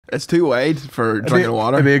It's too wide for drinking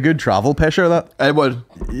water. It'd be a good travel picture, that. It would.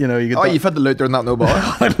 You know, you could... you fit the loot there and that no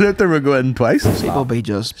bother. Luther would go in twice. People be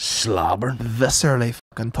just slobbering. viscerally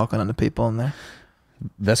fucking tucking into people in there.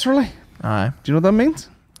 Viscerally? Aye. Do you know what that means?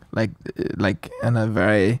 Like in a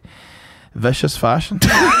very vicious fashion.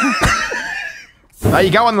 You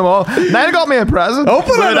got one on the wall. Niall got me a present.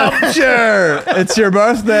 Open it up, sure. It's your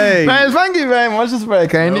birthday. Niall, thank you very much. It's very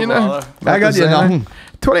kind, you know. I got you nothing.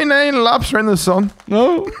 29 laps around the sun.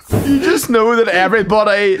 No. You just know that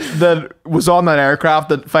everybody that was on that aircraft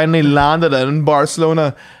that finally landed in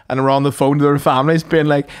Barcelona and were on the phone to their families being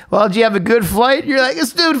like, well, did you have a good flight? You're like,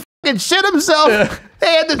 this dude fucking shit himself. Yeah.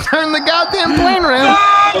 They had to turn the goddamn plane around.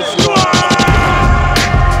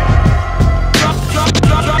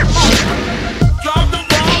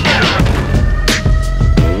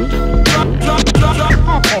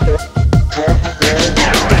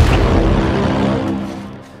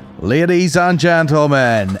 Ladies and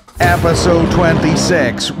gentlemen, episode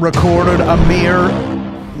 26, recorded a mere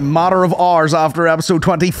matter of hours after episode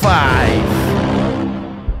 25.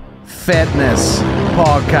 Fitness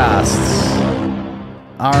podcasts.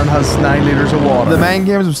 Aaron has 9 litres of water. The main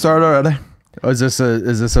games have started already. Oh, is this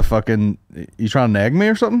a fucking... You trying to nag me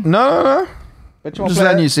or something? No. Just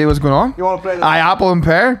letting you see what's going on. You want to play this? Apple and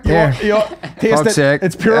pear. Taste it. Sake.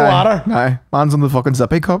 It's pure water. No, man's on the fucking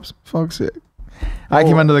zippy cups. Fuck's sake. I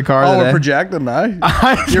came into the car today. We're projecting now.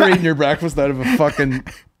 You're eating your breakfast out of a fucking,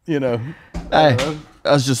 you know. Hey,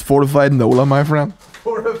 that's just fortified Nola, my friend.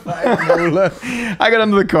 Fortified Nola. I got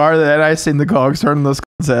into the car then I seen the cogs turning this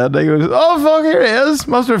head. He goes, oh fuck, here he is,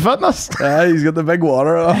 Mr. Fitness. He's got the big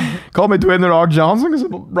water. Called me Dwayne The Rock Johnson because I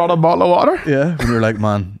brought a bottle of water. Yeah, and you're like,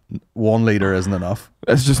 man, 1 litre isn't enough.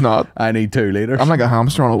 It's just not. I need 2 litres. I'm like a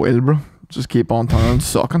hamster on a wheel, bro. Just keep on turning,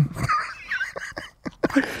 sucking.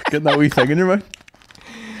 Getting that wee thing in your mouth.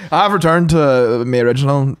 I have returned to my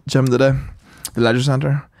original gym today, the leisure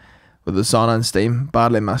centre, with the sauna and steam.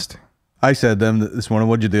 Badly missed. I said to him this morning,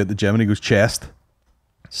 what'd you do at the gym? And he goes, chest,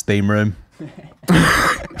 steam room,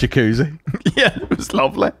 jacuzzi. Yeah, it was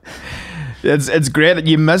lovely. It's great.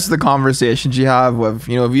 You miss the conversations you have with,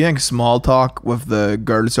 you know, if you think small talk with the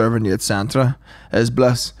girl serving you at Centra is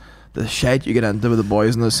bliss, the shit you get into with the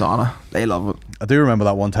boys in the sauna, they love it. I do remember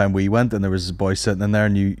that one time we went and there was a boy sitting in there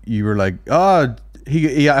and you were like, oh,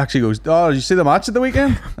 he actually goes, oh, did you see the match at the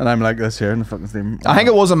weekend? And I'm like, this here in the fucking steam. I think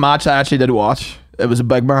it was a match I actually did watch. It was a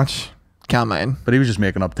big match. Can't mind. But he was just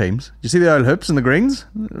making up teams. Did you see the old hoops and the greens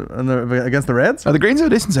and against the Reds? Are the Greens a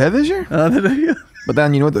decent side this year? They do. But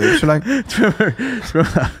then you know what the hoops are like.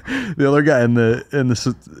 The other guy in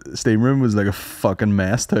the steam room was like a fucking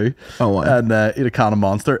mess too. Oh, what? And he had a can of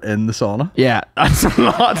Monster in the sauna. Yeah, that's a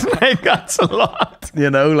lot. Like, that's a lot.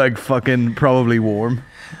 You know, like fucking probably warm.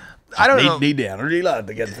 I don't know. Need the energy, lad,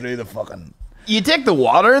 to get through the fucking... You take the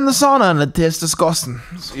water in the sauna and it tastes disgusting.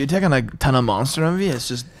 So you're taking a ton of Monster in you, it's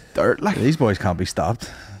just dirt. Like, these boys can't be stopped.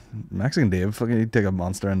 Mexican Dave, fucking, you take a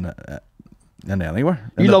Monster in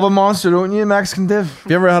anywhere. You love a Monster, don't you, Mexican Dave? Have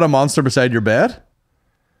you ever had a Monster beside your bed?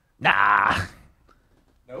 Nah.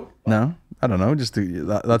 No? I don't know. Just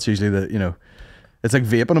that's usually the, you know, it's like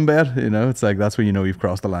vaping in bed, you know? It's like, that's when you know you've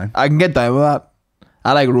crossed the line. I can get down with that.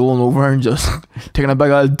 I like rolling over and just taking a big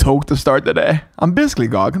old toke to start the day. I'm basically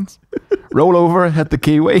Goggins. Roll over, hit the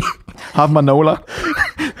kiwi, have my Nola,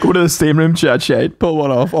 go to the steam room, chat shade. Pull one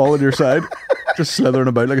off all on your side. Just slithering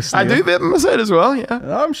about like a snail. I do vape on my side as well, yeah.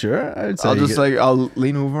 I'm sure. I'll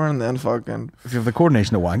lean over and then fucking... If you have the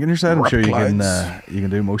coordination of wanking your side, I'm sure you can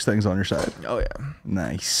do most things on your side. Oh yeah.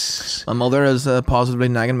 Nice. My mother is positively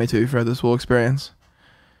nagging me too for this whole experience.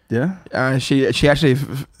 Yeah. She actually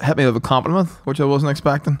hit me with a compliment, which I wasn't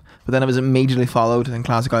expecting. But then it was immediately followed in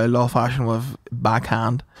classic outlaw fashion with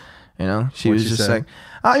backhand. You know, she was just like,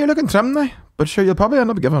 you're looking trim now, but sure, you'll probably end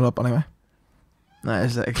up giving it up anyway. No,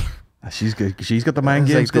 it's like... She's good. She's got the mind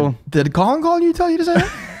games going. Did Colin call you, tell you to say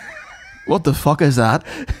that? What the fuck is that?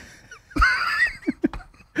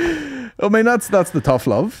 I mean, that's the tough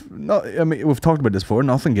love. No, I mean, we've talked about this before.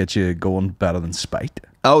 Nothing gets you going better than spite.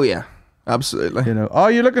 Oh yeah. Absolutely. You know,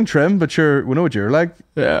 you're looking trim, but we know what you're like.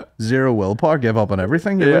 Yeah. Zero willpower, give up on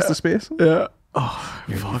everything. You waste the space. Yeah. Oh,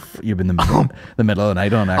 fuck. You've been the middle of the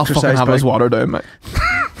night on exercise. I'll fucking have his water down, mate.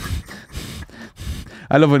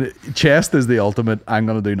 I love it. Chest is the ultimate. I'm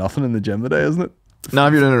gonna do nothing in the gym today, isn't it? No,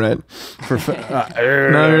 if you're doing it right. No,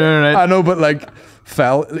 you're doing it right. I know, but like,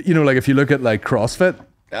 you know, like if you look at like CrossFit,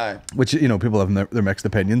 which you know people have their mixed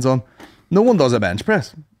opinions on. No one does a bench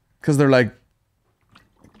press because they're like,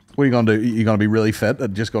 what are you gonna do? You're gonna be really fit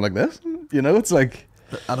and just go like this? You know, it's like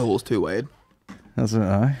that hole's too wide. That's it.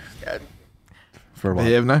 Yeah. For what?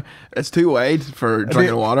 Behave now. It's too wide for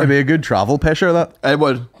drinking water. It'd be a good travel picture, that. It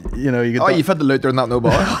would. You know, you get. Oh, you fit the Luther and that no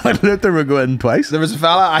bother. Luther would go in twice. There was a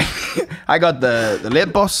fella. I got the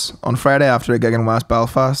late bus on Friday after a gig in West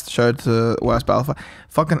Belfast. Shout out to West Belfast.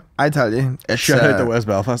 Fucking, I tell you, it's Shout out to West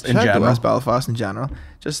Belfast in shout out general. to West Belfast in general.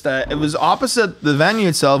 Just it was opposite. The venue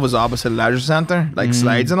itself was opposite leisure centre, like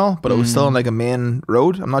slides and all, but it was still on like a main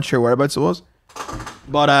road. I'm not sure whereabouts it was,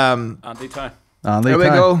 but Andy Town. there we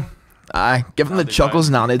go. Aye, give them the chuckles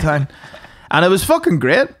in Andy Town. And it was fucking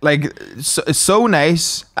great. Like, so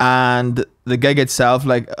nice. And the gig itself,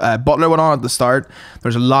 like, Butler went on at the start.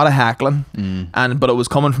 There's a lot of heckling. But it was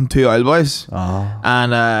coming from two old boys. Oh.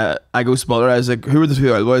 And I goes to Butler. I was like, who were the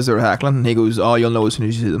two old boys that were heckling? And he goes, oh, you'll know as soon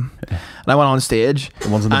as you see them. And I went on stage. The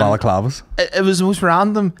ones in the balaclavas. It was the most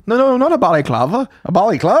random. No, not a balaclava. A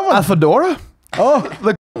balaclava? A fedora. Oh.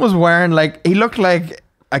 The was wearing, like, he looked like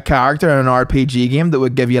a character in an RPG game that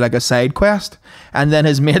would give you like a side quest, and then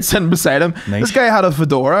his mate sitting beside him. Nice. This guy had a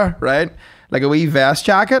fedora, right? Like a wee vest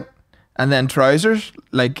jacket, and then trousers,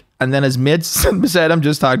 like, and then his mate sitting beside him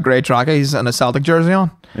just had grey trackies and a Celtic jersey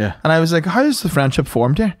on. Yeah. And I was like, how's the friendship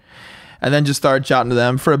formed here? And then just started chatting to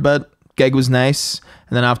them for a bit. Gig was nice,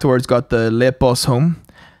 and then afterwards got the late bus home,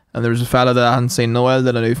 and there was a fella that I hadn't seen Noel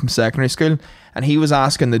that I knew from secondary school, and he was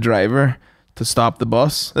asking the driver to stop the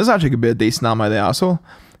bus. This actually could be a decent am I the asshole.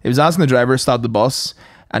 He was asking the driver to stop the bus,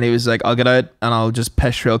 and he was like, I'll get out and I'll just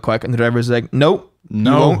piss real quick. And the driver's like, no,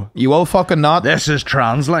 you will fucking not. This is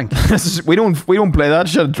TransLink. we don't play that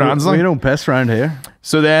shit at TransLink. We don't piss around here.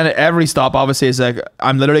 So then every stop, obviously, is like,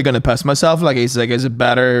 I'm literally going to piss myself. Like, he's like, is it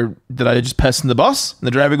better that I just piss in the bus? And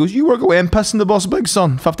the driver goes, you work away and piss in the bus, big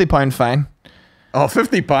son. £50 fine. Oh,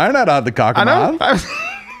 £50? I'd had the cock I in know. my hand.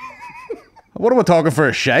 What are we talking for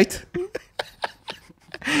a shite?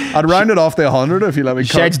 I'd round it off to 100 if you let me.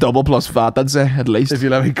 Shade's double plus VAT, I'd say, at least. If you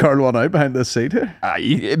let me curl one out behind this seat here.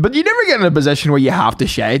 But you never get in a position where you have to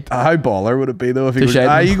shade. How baller would it be though if you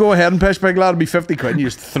you go ahead and piss, big lad, it'd be 50 quid and you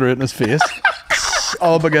just threw it in his face.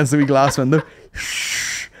 All up against the wee glass window.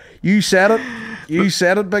 You said it. You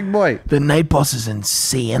said it, big boy. The night bus is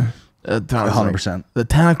insane. 100%. The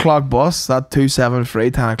 10 o'clock bus, that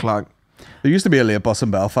 273, 10 o'clock. There used to be a late bus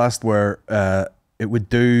in Belfast where it would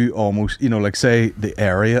do almost, like say the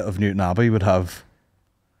area of Newton Abbey would have,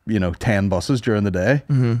 10 buses during the day.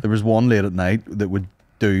 There was one late at night that would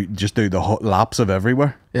do the laps of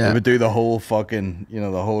everywhere. Yeah. It would do the whole fucking,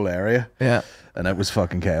 the whole area. Yeah. And it was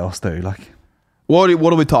fucking chaos too, like. What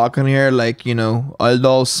are we talking here? Like, old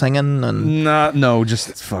dolls singing and... No,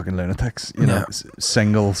 just fucking lunatics.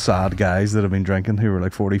 Single sad guys that have been drinking who were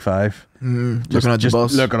like 45. Looking at the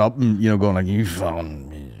bus. Looking up and, going like, you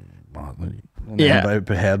fucking... Yeah.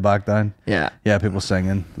 Head back down. Yeah. Yeah, people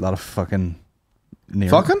singing. A lot of fucking...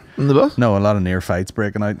 Fucking in the bus? No, a lot of near fights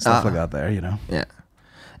breaking out and stuff like that there, Yeah.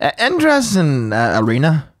 Interesting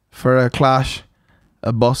arena for a clash,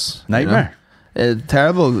 a bus. Nightmare. A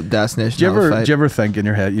terrible destination. Do you ever think in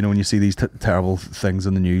your head, when you see these terrible things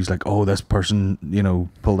in the news, like, oh, this person,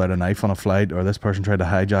 pulled out a knife on a flight, or this person tried to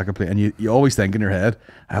hijack a plane, and you always think in your head,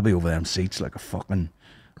 I'll be over them seats like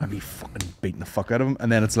I'd be fucking beating the fuck out of them. And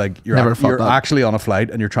then it's like, you're actually on a flight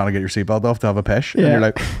and you're trying to get your seatbelt off to have a pish. Yeah. And you're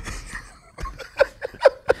like,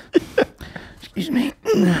 excuse me.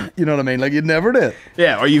 You know what I mean? Like, you'd never did.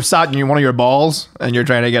 Yeah, or you've sat in one of your balls and you're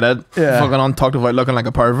trying to get it. Yeah. Fucking untucked without looking like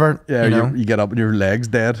a pervert. Yeah, you get up and your leg's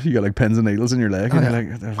dead. You got like pins and needles in your leg. And you're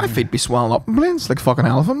like, my feet be swelling up in planes like fucking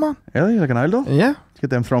elephant, man. Really? Like an idol? Yeah. Get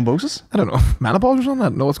them thrombosis? I don't know. Menopause or something? I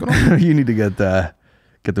don't know what's going on. You need to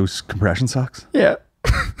get those compression socks. Yeah.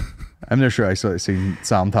 I'm not sure I seen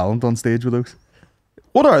Sam Talent on stage with those.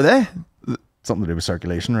 What are they? Something to do with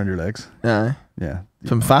circulation around your legs. Yeah. Yeah.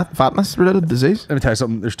 Some fatness related disease? Let me tell you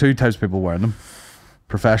something. There's two types of people wearing them.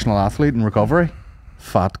 Professional athlete in recovery.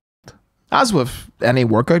 Fat. As with any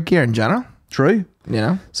workout gear in general. True.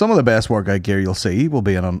 Some of the best workout gear you'll see will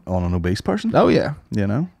be on an obese person. Oh yeah.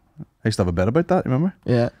 I used to have a bit about that, remember?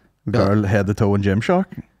 Yeah. The girl head to toe in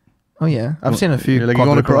Gymshark. Oh yeah. I've seen a few. You're like, you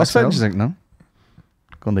going to CrossFit? She's like, no.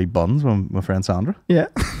 Going to eat buns with my friend Sandra. Yeah.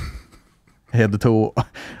 Head to toe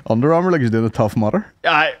Under Armour like he's doing a Tough Mudder.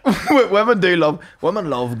 Women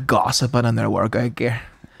love gossiping in their workout gear.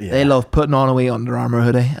 Yeah. They love putting on a wee Under Armour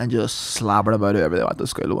hoodie and just slabbering about whoever they want to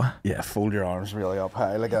school with. Yeah, fold your arms really up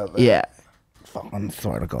high like that. Yeah. Fucking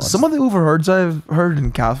swear to God. Some of the overheards I've heard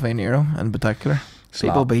in Cafe Nero in particular,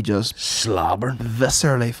 people be just slobbering,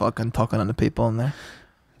 viscerally fucking tucking into people in there.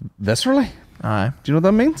 Viscerally? Aye. Do you know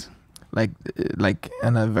what that means? Like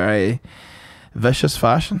in a very vicious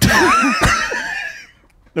fashion.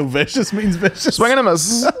 No, vicious means vicious. Swing and a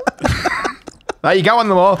miss. You got one of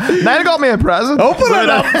them all. Niall got me a present. Open it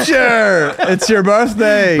up, sure. It's your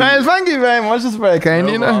birthday. Niall, thank you very much. It's very kind,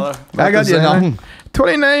 you know. I got you nothing.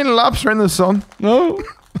 29 laps around the sun. No.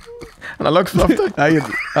 And I look fluffy.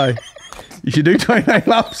 Aye. You should do 29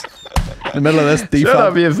 laps. In the middle of this Shut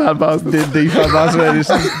up, you fat bastard. D-fat bastard.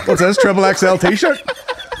 What's this? Triple XL t-shirt?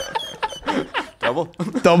 Double.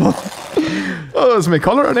 Oh, it's my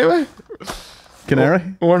colour anyway.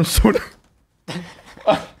 Canary? Orange soda.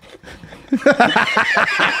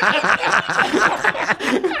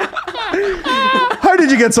 How did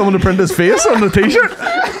you get someone to print his face on the t-shirt?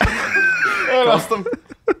 Custom.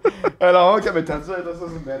 I'll get my tits out. This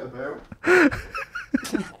isn't meant about.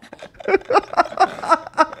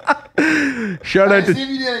 Shout out to See if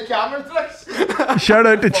you do any camera tricks. Shout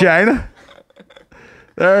out to China.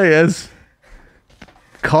 There he is.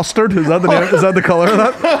 Custard? Is that the name? Is that the colour of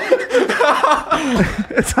that?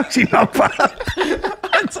 It's actually not bad.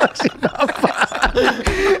 It's actually not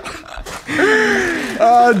bad.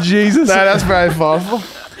 Oh Jesus! Nah, that's very thoughtful.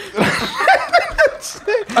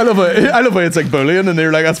 I love it. It's like bullying, and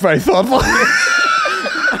they're like, "That's very thoughtful."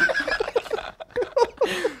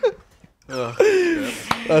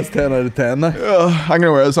 That's 10 out of 10 now. I'm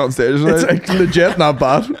gonna wear this on stage. It's like legit not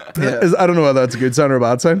bad. Yeah. I don't know whether that's a good sign or a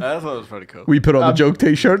bad sign. I thought it was pretty cool. We put on the joke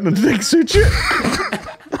t-shirt and it like suits you.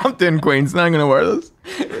 I'm doing Queens and I'm gonna wear this.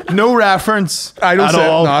 No reference. I don't at say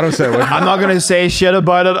all. No, I don't say it. I'm not gonna say shit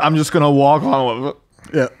about it. I'm just gonna walk on with it.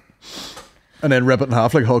 Yeah. And then rip it in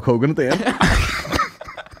half like Hulk Hogan at the end.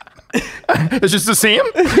 It's just the same.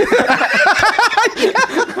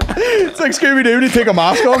 It's like Scooby-Doo when you take a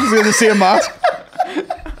mask off, it's the same mask.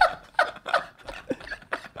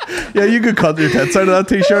 Yeah, you could cut your tits out of that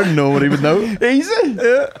t-shirt and nobody would know. Easy.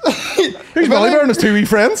 Yeah. Who's Molly Bear and his two wee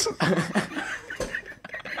friends?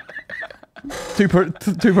 Two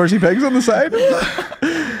Percy Pigs on the side.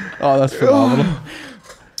 Oh, that's phenomenal.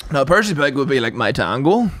 No, Percy Pig would be like my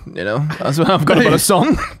tango. You know, that's what I've got about a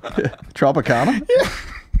song. Tropicana. Yeah.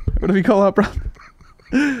 What do we call that, bro?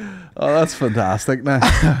 Oh, that's fantastic now.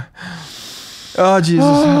 Oh, Jesus.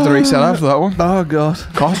 I have to reset after that one. Oh, God.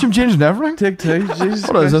 Costume change and everything. Take two. Jesus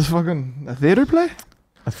What is this fucking a theatre play?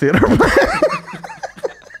 A theatre play?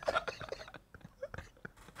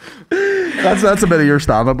 That's a bit of your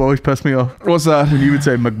stand-up always pissed me off. What's that? When you would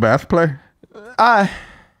say Macbeth play. Aye.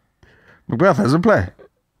 Macbeth is a play.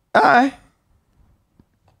 Aye.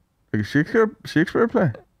 Like a Shakespeare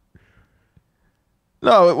play.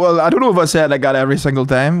 No, well, I don't know if I said like that every single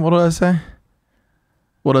time. What did I say?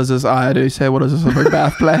 What is this? I do say, what is this, a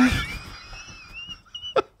Macbeth play?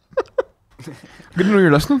 Good to know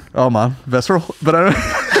you're listening. Oh, man. Visceral. But I don't...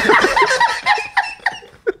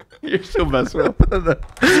 You're so visceral.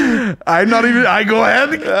 I'm not even... I go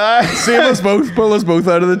ahead. Save us both. Pull us both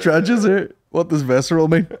out of the trenches here. What does visceral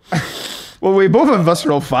mean? Well, we both have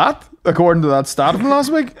visceral fat, according to that stat from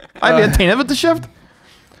last week. I have 18 of it to shift.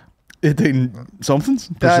 18 somethings?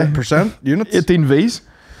 Percent units? 18 Vs.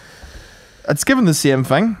 It's given the same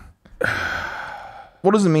thing.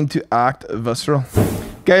 What does it mean to act visceral?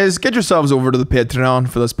 Guys, get yourselves over to the Patreon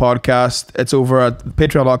for this podcast. It's over at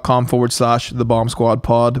patreon.com/The Bomb Squad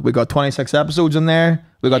Pod. We got 26 episodes in there.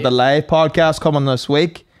 We got the live podcast coming this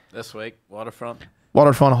week. This week, Waterfront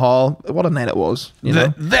Hall. What a night it was. You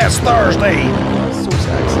know? This Thursday. So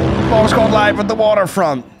sexy. Bomb Squad live at the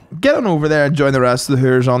Waterfront. Get on over there and join the rest of the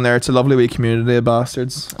Hooters on there. It's a lovely wee community of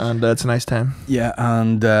bastards, and it's a nice time. Yeah,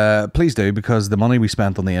 and please do, because the money we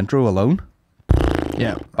spent on the intro alone,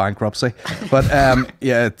 yeah, bankruptcy. But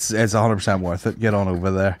yeah, it's 100% worth it. Get on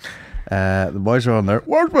over there. The boys are on there.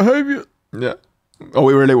 Worst behaviour. Yeah. Oh,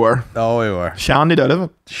 we really were. Oh, we were. Shandied out of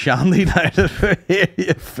it. Shandied out of it.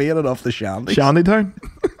 You faded off the shandy. Shandy town.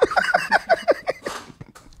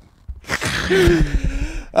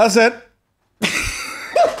 That's it.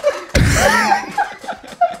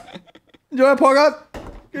 Enjoy a podcast.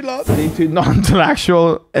 Good luck.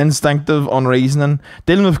 Non-intellectual, instinctive, unreasoning,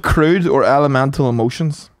 dealing with crude or elemental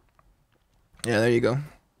emotions. Yeah, there you go.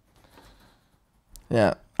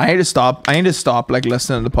 Yeah, I need to stop like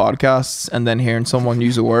listening to podcasts and then hearing someone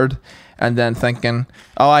use a word and then thinking,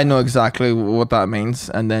 oh, I know exactly what that means,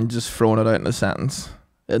 and then just throwing it out in a sentence.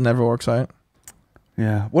 It never works out.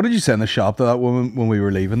 Yeah. What did you say in the shop to that woman when we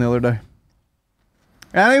were leaving the other day?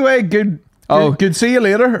 Anyway, good. Oh, good. See you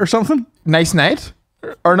later or something. Nice night,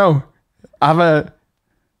 or no? Have a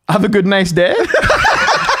good nice day.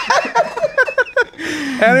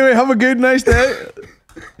 Anyway, have a good nice day.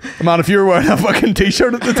 Man, if you were wearing a fucking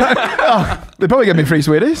t-shirt at the time, oh, they'd probably get me free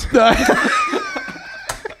sweeties. That's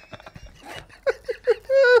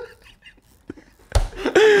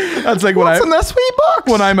like what's in this wee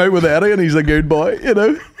box? When I'm out with Eddie and he's a good boy, you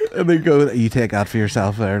know. And they go, you take that for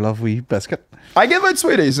yourself there, love, wee biscuit. I give out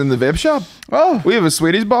sweeties in the vape shop. Oh, We have a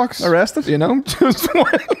sweeties box. arrested. You know? Just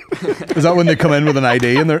one. Is that when they come in with an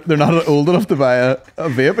ID and they're not old enough to buy a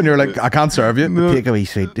vape and you're like, I can't serve you. No. Take a wee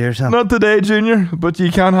sweet to yourself. Not today, Junior, but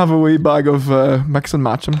you can have a wee bag of mix and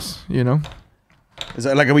matchums, you know? Is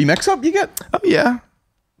that like a wee mix-up you get? Oh, yeah.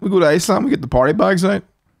 We go to Iceland, we get the party bags out.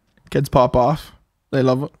 Kids pop off. They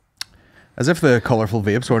love it. As if the colourful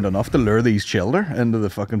vapes weren't enough to lure these children into the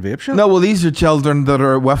fucking vape shop. No, well, these are children that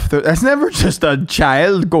are with their... It's never just a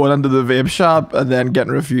child going into the vape shop and then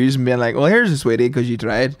getting refused and being like, well, here's a sweetie because you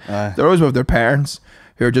tried. They're always with their parents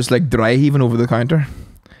who are just like dry heaving over the counter.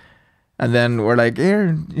 And then we're like,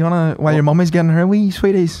 here, you want to... While your mummy's getting her wee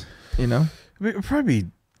sweeties, you know? It would probably be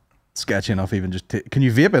sketchy enough even just... Can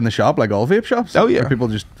you vape in the shop like all vape shops? Oh, yeah. Are people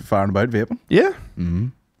just firing about vaping? Yeah. Mm-hmm.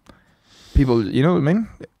 People, you know what I mean?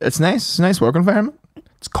 It's nice. It's a nice work environment.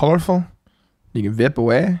 It's colourful. You can vape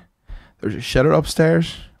away. There's a shitter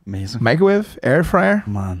upstairs. Amazing. Microwave, air fryer.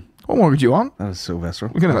 Man, What more could you want? that is so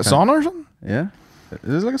visceral. We can have a sauna or something. Yeah, it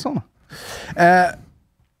is like a sauna.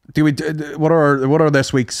 What are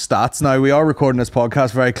this week's stats? Now we are recording this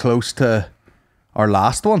podcast very close to our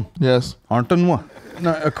last one, Yes. aren't we?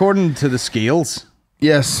 Now, according to the scales,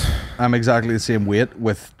 Yes. I'm exactly the same weight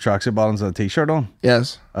with tracksuit bottoms and a t-shirt on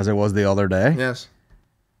Yes. as I was the other day. Yes.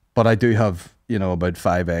 But I do have, about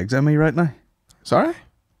 5 eggs in me right now. Sorry?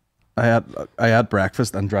 I had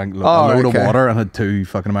breakfast and drank a Oh, load okay. of water and had 2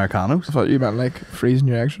 fucking Americanos. I thought you meant like freezing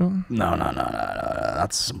your eggs. Or No,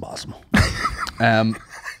 that's impossible.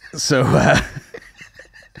 So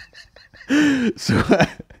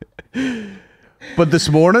but this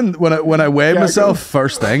morning when I weighed Yeah, myself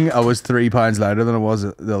first thing, I was 3 pounds lighter than I was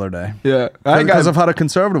the other day. yeah. Because I've had a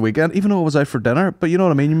conservative weekend, even though I was out for dinner. But you know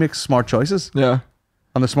what I mean? You make smart choices. Yeah.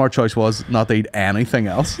 And the smart choice was not to eat anything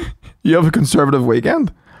else. You have a conservative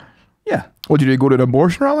weekend? Yeah. What, did you go to an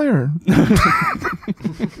abortion rally or?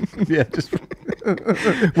 Yeah, just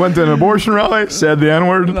Went to an abortion rally, said the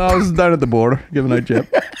N-word. no, I was down at the border giving out jip.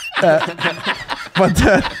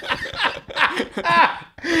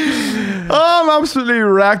 Oh, I'm absolutely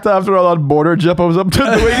wrecked after all that border jip I was up to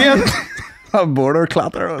the weekend. A border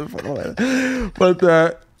clatter. But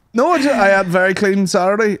no, I had very clean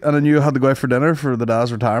Saturday, and I knew I had to go out for dinner for the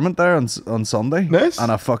dad's retirement there on Sunday. Nice.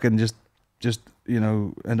 And I fucking just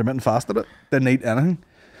intermittent fasted it. Didn't eat anything.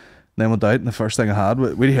 Then went out, and the first thing I had,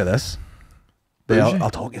 wait till you hear this. I'll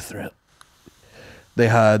talk you through it. They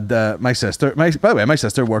had my sister. By the way, my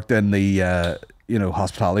sister worked in the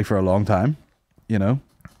hospitality for a long time.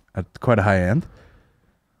 At quite a high end.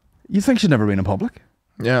 You think she'd never been in public?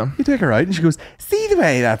 Yeah. You take her out, and she goes, "See the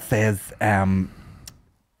way that says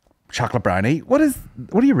chocolate brownie? What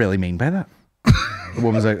do you really mean by that?" The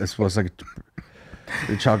woman's like, "This was like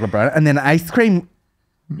the chocolate brownie, and then ice cream."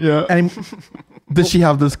 Yeah. And Did she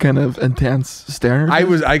have this kind of intense stare? I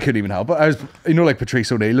couldn't even help it. I was, like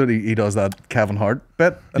Patrice O'Neill, he does that Kevin Hart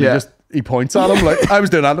bit, and Yeah. he points at him like I was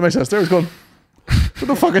doing that to my sister. I was going, "What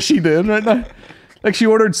the fuck is she doing right now?" Like she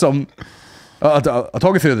ordered some. I'll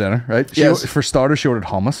talk you through the dinner, right? Yes. For starters, she ordered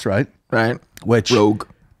hummus, right? Right. Which Rogue.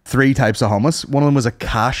 3 types of hummus. One of them was a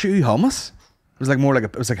cashew hummus. It was like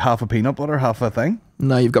it was like half a peanut butter, half a thing.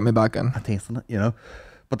 Now you've got me back in. I tasted it,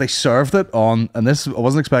 But they served it on, and I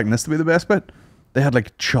wasn't expecting this to be the best bit. They had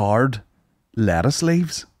like charred lettuce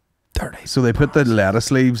leaves. Dirty. So they put the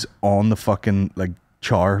lettuce leaves on the fucking like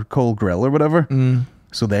charcoal grill or whatever.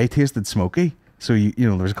 So they tasted smoky. So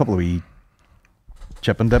there was a couple of wee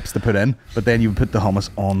chip and dips to put in, but then you would put the hummus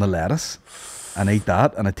on the lettuce and eat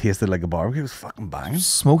that, and it tasted like a barbecue. It was fucking banging.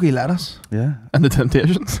 Smoky lettuce. Yeah. And the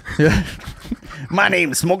Temptations. Yeah. My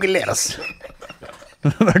name's Smoky Lettuce.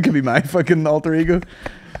 That could be my fucking alter ego.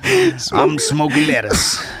 I'm Smoky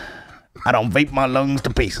Lettuce. I don't vape my lungs to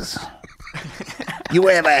pieces.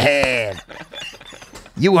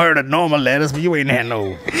 You heard of normal lettuce, but you ain't had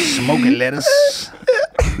no smoky lettuce.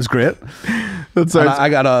 It was great. That sounds I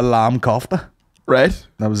got a lamb kofta. right.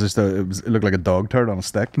 That was just it looked like a dog turd on a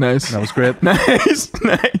stick. Nice. That was great. Nice.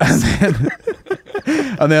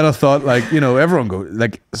 And then I thought, everyone go,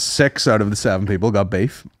 6 out of the 7 people got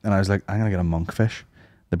beef, and I was like, I'm gonna get a monkfish.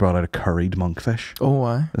 They brought out a curried monkfish. Oh,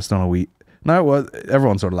 why? It's done a wheat. No,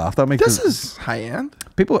 everyone sort of laughed at me. This is high end.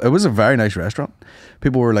 It was a very nice restaurant.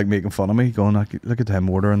 People were making fun of me, going, look at him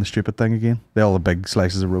ordering the stupid thing again. They all the big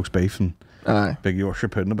slices of roast beef and Aye. big Yorkshire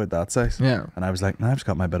pudding about that size. Yeah. And I was like, I've just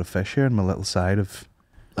got my bit of fish here and my little side of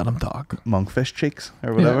Let him talk. monkfish cheeks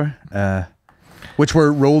or whatever, which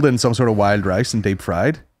were rolled in some sort of wild rice and deep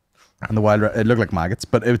fried. And the it looked like maggots,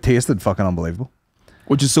 but it tasted fucking unbelievable.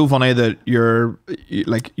 Which is so funny that your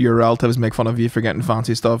relatives make fun of you for getting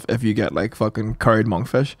fancy stuff if you get like fucking curried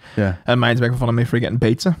monkfish. Yeah. And mine's making fun of me for getting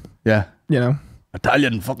pizza. Yeah. You know?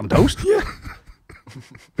 Italian fucking toast. Yeah.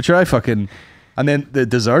 But sure, and then the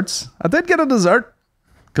desserts. I did get a dessert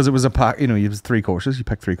because it was a pack. You know, it was 3 courses. You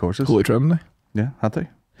picked 3 courses. Holy trim. Yeah, had to.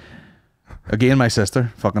 Again, my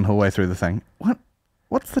sister, fucking whole way through the thing.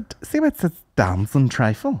 What's the? See about the damson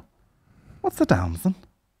trifle? What's the damson?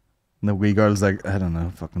 And the wee girl's like, I don't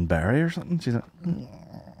know, fucking berry or something. She's like,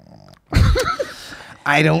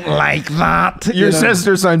 I don't like that. Your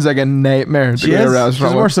sister sounds like a nightmare. She's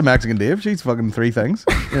worse than Mexican Dave. She's fucking 3 things,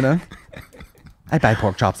 you know. I buy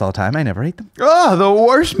pork chops all the time. I never eat them. Oh, the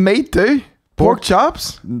worst meat too. Pork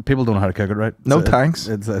chops? People don't know how to cook it right. No thanks.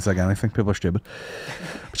 It's like anything. People are stupid.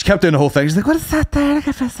 But she kept doing the whole thing. She's like, what is that there? Like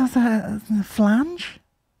a flange?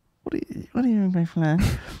 What do you mean by flange?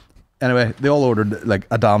 Anyway, they all ordered like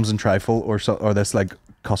a damson trifle or this like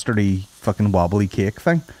custardy fucking wobbly cake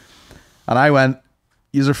thing. And I went,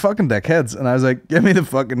 yous are fucking dickheads. And I was like, give me the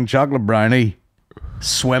fucking chocolate brownie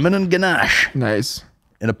swimming in ganache. Nice.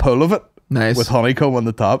 In a pool of it. Nice. With honeycomb on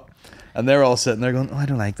the top. And they're all sitting there going, oh, I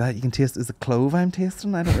don't like that. You can taste, is the clove I'm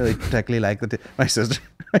tasting? I don't really particularly like the my sister.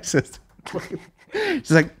 She's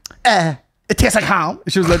like, it tastes like ham.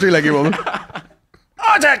 She was literally like your woman.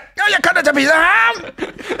 Oh, Jack, you cut it to piece of ham.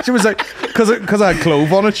 She was like, because I had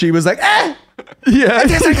clove on it, she was like, yeah, it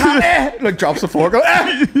tastes like ham. Like drops the fork,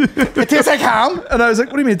 it tastes like ham. And I was like,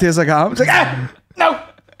 what do you mean it tastes like ham? She's like, no,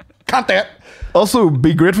 can't do it. Also,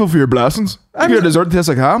 be grateful for your blessings. Your dessert tastes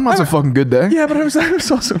like ham. That's a fucking good day. Yeah, but I was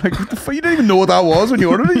also like, what the fuck? You didn't even know what that was when you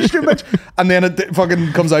ordered it, you stupid bitch. And then it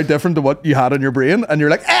fucking comes out different to what you had in your brain, and you're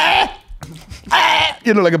like,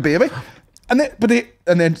 you know, like a baby. But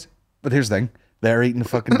here's the thing. They're eating the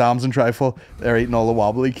fucking damson trifle. They're eating all the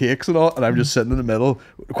wobbly cakes and all, and I'm just sitting in the middle,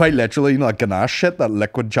 quite literally, you know, like ganache shit, that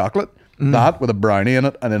liquid chocolate. That with a brownie in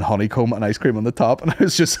it and then honeycomb and ice cream on the top. And I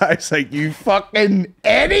was like, you fucking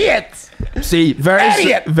idiot. See,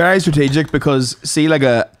 very strategic because see like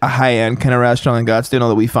a high-end kind of restaurant and that's doing all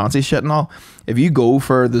the wee fancy shit and all. If you go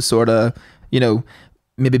for the sort of, you know,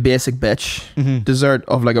 maybe basic bitch dessert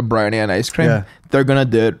of like a brownie and ice cream, they're going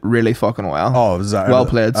to do it really fucking well. Oh, it was well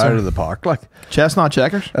played, out of the park. Like chestnut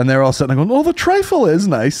checkers. And they're all sitting there going, oh, the trifle is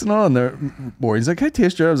nice. And all, and Maureen's like, hey,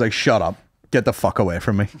 taste your. I was like, shut up. Get the fuck away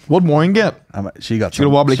from me. What'd Maureen get? She got a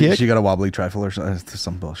wobbly cake? She got a wobbly trifle or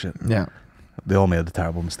some bullshit. Yeah. They all made a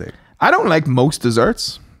terrible mistake. I don't like most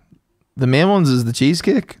desserts. The main ones is the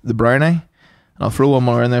cheesecake, the brownie, and I'll throw one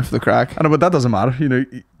more in there for the crack. I know, but that doesn't matter. You know,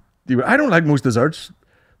 I don't like most desserts.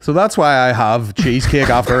 So that's why I have cheesecake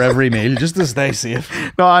after every meal, just to stay safe.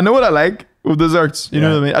 No, I know what I like with desserts. You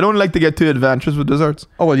know what I mean? I don't like to get too adventurous with desserts.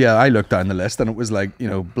 Oh, well, yeah, I looked down the list and it was like, you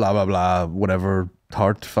know, blah, blah, blah, whatever,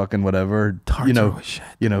 tart, fucking whatever. Tarts you know, are shit.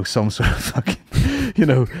 You know, some sort of fucking, you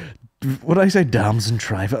know, what did I say? Damson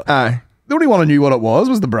trifle. Aye. The only one I knew what it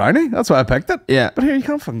was the brownie. That's why I picked it. Yeah. But here, you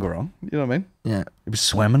can't fucking go wrong. You know what I mean? Yeah. It was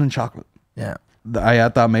swimming in chocolate. Yeah. I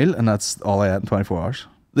ate that meal and that's all I ate in 24 hours.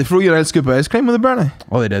 They throw you an scoop of ice cream with a brownie?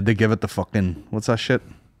 Oh, they did. They give it the fucking, what's that shit?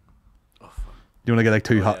 You want to get like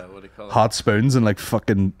two hot spoons and like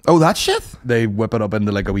fucking... Oh, that shit? They whip it up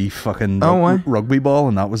into like a wee fucking why? rugby ball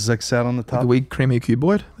and that was like set on the top. Like a wee creamy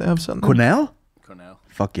cuboid they have something. Cornell?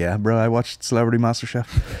 Fuck yeah, bro. I watched Celebrity MasterChef.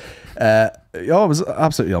 It was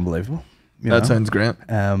absolutely unbelievable. That sounds great.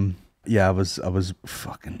 Yeah, I was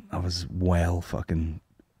well fucking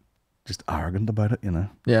just arrogant about it, you know.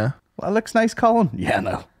 Yeah. Well, it looks nice, Colin. Yeah,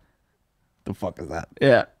 no. The fuck is that?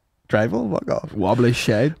 Yeah. Trifle? Fuck off. Wobbly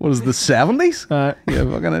shade. What is it, the 70s? Yeah,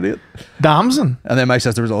 fucking idiot. Damson. And then my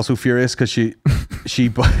sister was also furious because she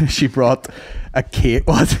brought a cake.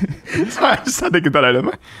 What? Sorry, I just had to get that out of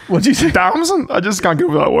me. What'd you say? Damson? I just can't get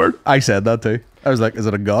over that word. I said that too. I was like, is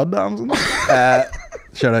it a god damson?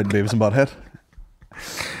 Shout out to Beavis and Butthead.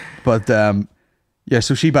 But yeah,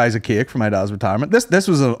 so she buys a cake for my dad's retirement. This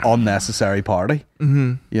was an unnecessary party,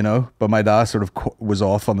 you know. But my dad sort of was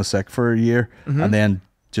off on the sick for a year, and then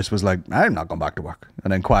just was like, I'm not going back to work.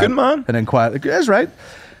 And then Good man. And then quietly, that's right.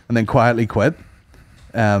 And then quietly quit.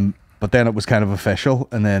 But then it was kind of official,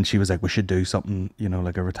 and then she was like, we should do something, you know,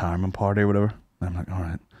 like a retirement party or whatever. And I'm like, all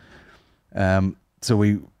right. So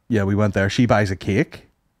we went there. She buys a cake,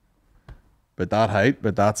 but that height,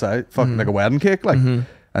 but that size, fucking like a wedding cake, like,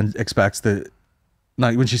 and expects the.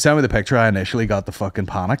 Now, when she sent me the picture, I initially got the fucking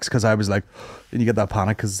panics because I was like, and you get that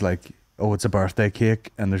panic because like, oh, it's a birthday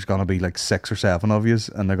cake and there's gonna be like 6 or 7 of you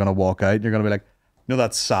and they're gonna walk out and you're gonna be like, you know,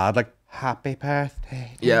 that's sad, like happy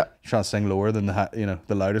birthday. Yeah. Trying to sing lower than the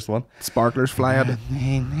loudest one. Sparklers fly out.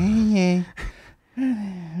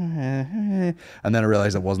 And then I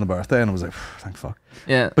realized it wasn't a birthday, and I was like, thank fuck.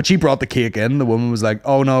 Yeah. But she brought the cake in. The woman was like,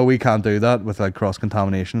 oh no, we can't do that with like cross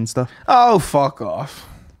contamination and stuff. Oh, fuck off.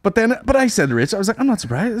 But I said to Rich, I was like, I'm not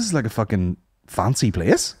surprised. This is like a fucking fancy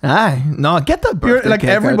place. Aye. No, get that birthday Like cake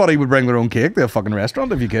everybody would bring their own cake to a fucking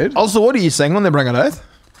restaurant if you could. out. Also, what do you sing when they bring it out?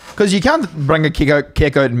 Because you can't bring a cake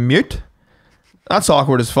out in mute. That's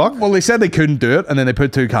awkward as fuck. Well, they said they couldn't do it, and then they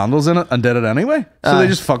put 2 candles in it and did it anyway. So Aye. they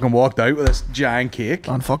just fucking walked out with this giant cake.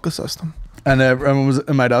 Man, fuck the system. And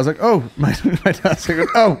my dad was like, oh, my dad's like,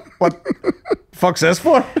 oh, what fuck's this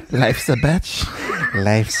for? Life's a bitch.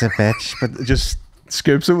 Life's a bitch, but just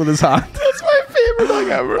scoops it with his hand. That's my favourite thing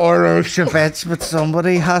ever. Or a bitch, but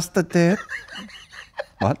somebody has to do it.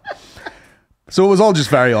 What? So it was all just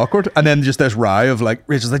very awkward. And then just this row of like,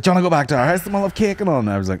 Rachel's like, do you want to go back to our house? We'll have cake and all. And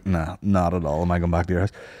I was like, nah, not at all. Am I going back to your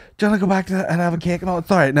house? Do you want to go back to and have a cake and all? It's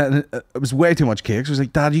all right. And it was way too much cake. So I was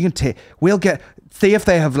like, Dad, you can take, see if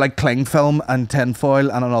they have like cling film and tin foil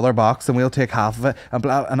and another box, and we'll take half of it. And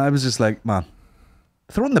blah. And I was just like, man,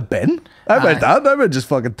 throw it in the bin? How about that? I would just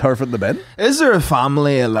fucking turf it in the bin. Is there a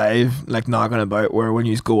family alive, like knocking about, where when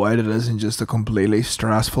you go out it isn't just a completely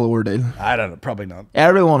stressful ordeal? I don't know. Probably not.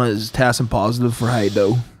 Everyone is testing positive for high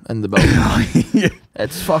dough in the building. Yeah.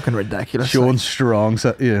 It's fucking ridiculous. Showing strong,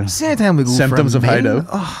 yeah. Same time we go Symptoms for a of high meal, dough.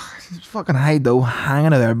 Oh, it's fucking high dough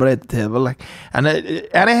hanging out everybody at the table, like, and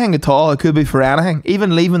anything at all. It could be for anything.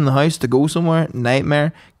 Even leaving the house to go somewhere,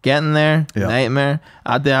 nightmare. Getting there, nightmare.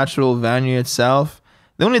 At the actual venue itself.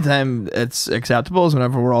 The only time it's acceptable is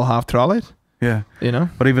whenever we're all half trolleyed. Yeah. You know?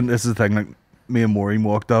 But even this is the thing, like me and Maureen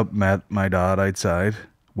walked up, met my dad outside,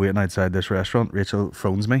 waiting outside this restaurant. Rachel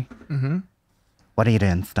phones me. Mm-hmm. What are you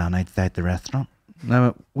doing standing outside the restaurant? And I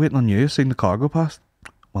went, waiting on you, seeing the car go past.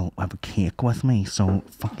 Well, I have a cake with me, so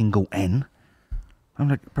fucking go in. I'm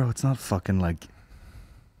like, bro, it's not fucking like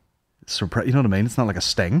surprise. You know what I mean? It's not like a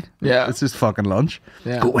sting. Yeah. It's just fucking lunch.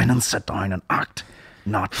 Yeah. Go in and sit down and act.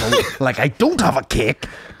 Not like I don't have a cake.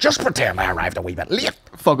 Just pretend I arrived a wee bit late.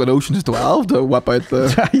 Fucking Ocean's 12 to whip out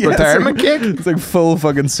the Yeah, retirement cake. It's like full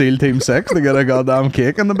fucking SEAL Team 6 to get a goddamn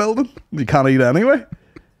cake in the building. You can't eat anyway.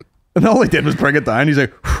 And all they did was bring it down. He's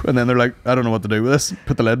like, and then they're like, I don't know what to do with this.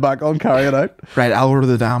 Put the lid back on, carry it out. Right, I'll order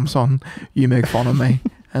the damn son. You make fun of me.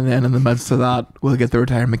 And then in the midst of that, we'll get the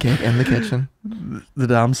retirement cake in the kitchen. The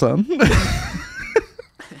damn son.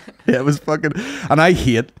 Yeah, it was fucking. And I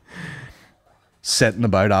hate sitting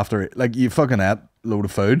about after it. Like, you fucking ate a load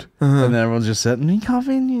of food, and then everyone's just sitting. You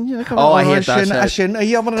coffee? Oh, I hate that shit. I shouldn't. Are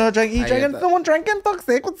you having a drink? Are you drinking? No one drinking? Fuck's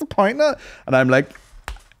sake, what's the point of it? And I'm like,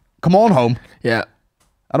 come on home. Yeah.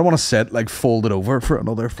 I don't want to sit like folded over for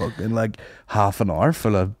another fucking like half an hour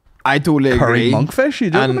full of I totally curry agree. monkfish. You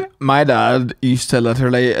do And my dad used to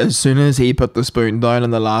literally, as soon as he put the spoon down in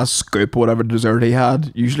the last scoop, whatever dessert he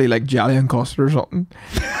had, usually like jelly and custard or something,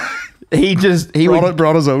 he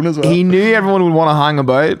brought his own as well. He knew everyone would want to hang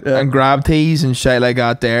about and grab teas and shit like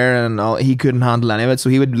that there, and all, he couldn't handle any of it, so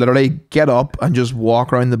he would literally get up and just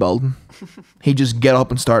walk around the building. He'd just get up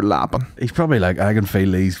and start lapping. He's probably like, I can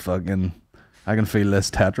feel this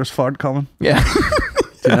Tetris fart coming. Yeah.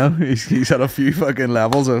 You know, he's had a few fucking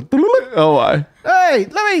levels of. Oh, why? Hey,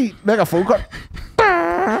 let me make a phone call.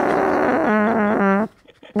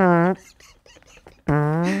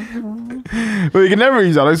 Well, you can never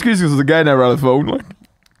use that excuse because the guy never had a phone. Like,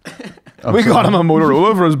 we got him a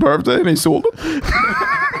Motorola for his birthday and he sold it.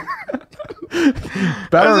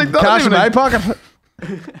 Better like, cash in my pocket.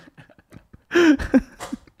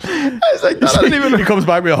 I was like, that didn't even. He comes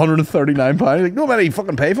back with £139. He's like, no many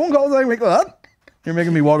fucking payphone calls I can make with that. You're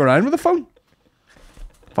making me walk around with a phone.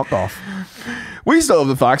 Fuck off. We still have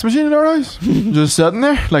the fax machine in our house, just sitting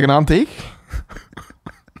there like an antique.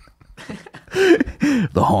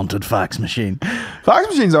 The haunted fax machine. Fax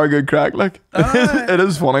machines are good crack. Like, it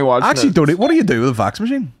is funny watching. Actually, don't. What do you do with a fax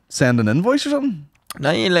machine? Send an invoice or something?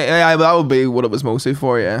 No, yeah, that would be what it was mostly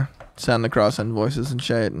for. Yeah, send across invoices and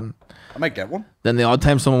shit, and I might get one. then the odd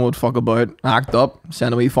time someone would fuck about, act up,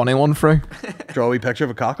 send a wee funny one through. Draw a wee picture of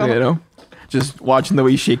a cock on it. You know, just watching the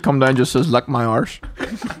wee sheet come down, just says "lick my arse."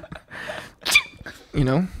 You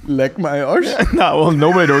know, Lick my arse. nah, well,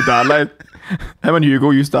 nobody wrote that. Like, him and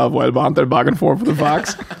Hugo used to have wild banter back and forth with the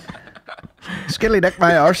fax. Skilly lick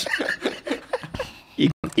my arse.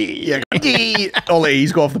 All the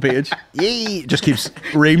E's go off the page. Just keeps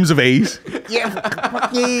reams of E's.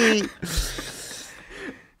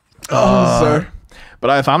 Oh, sir.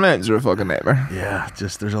 But family nights are a fucking nightmare. Yeah,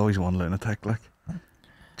 just there's always one lunatic. Like,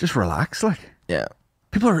 just relax. Like, Yeah.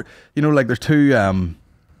 people are, you know, like there's two.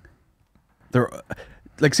 They're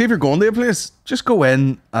like, see if you're going to a place, just go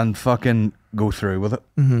in and fucking go through with it.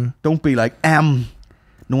 Mm-hmm. Don't be like,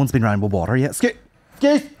 no one's been around with water yet. Excuse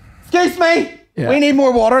me. Yeah. We need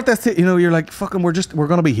more water at this. You know, you're like, fucking, we're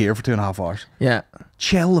gonna be here for 2.5 hours. Yeah.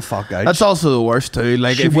 Chill the fuck out. That's also the worst too.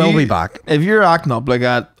 Like, She will be back. If you're acting up like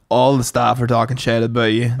that, all the staff are talking shit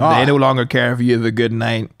about you. They no longer care if you have a good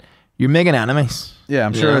night. You're making enemies. Yeah,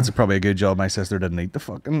 I'm sure it's probably a good job my sister didn't eat the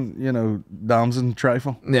fucking, dams and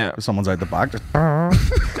trifle. Yeah. Someone's out the back. Just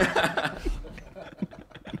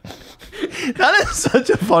That is such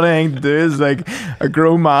a funny thing to do. Is like a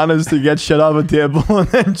grown man is to get shit off a table and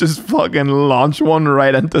then just fucking launch one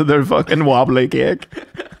right into their fucking wobbly cake.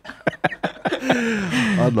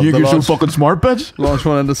 I'd love You're to so fucking smart, bitch. launch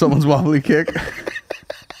one into someone's wobbly cake.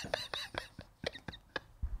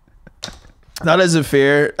 That is a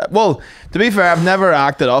fear. Well, to be fair, I've never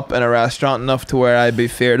acted up in a restaurant enough to where I'd be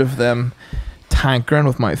feared of them tankering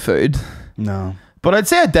with my food. No. But I'd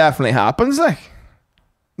say it definitely happens, like.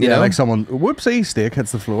 You know? like someone, whoopsie, steak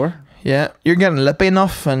hits the floor. Yeah, you're getting lippy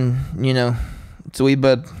enough, and it's a wee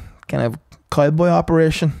bit kind of cowboy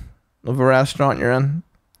operation of a restaurant you're in.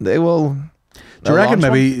 They will. Do you reckon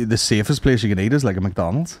maybe the safest place you can eat is like a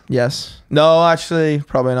McDonald's? Yes. No, actually,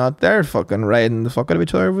 probably not. They're fucking riding the fuck out of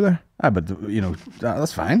each other over there. But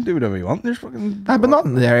that's fine. Do whatever you want. There's fucking. But not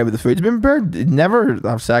in the area where the food's been prepared. You'd never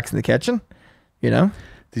have sex in the kitchen. Did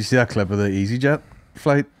you see that clip of the EasyJet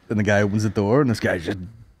flight? And the guy opens the door, and this guy's just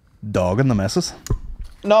dogging the missus.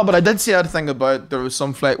 No, but I did see that thing about there was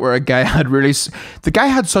some flight where a guy had the guy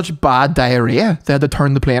had such bad diarrhea they had to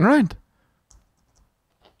turn the plane around.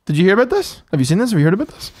 Did you hear about this? Have you seen this? Have you heard about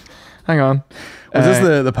this? Hang on. Was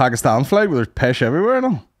this the Pakistan flight where there's pish everywhere and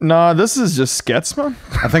all? No, this is just skits, man.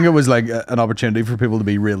 I think it was like an opportunity for people to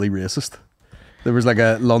be really racist. There was like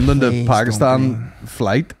a London to Pakistan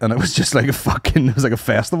flight, and it was just like it was like a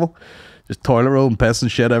festival. Just toilet roll and piss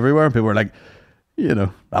and shit everywhere. And people were like,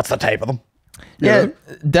 that's the type of them.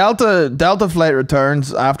 Delta flight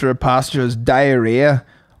returns after a passenger's diarrhea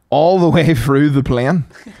all the way through the plane.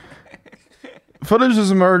 Footage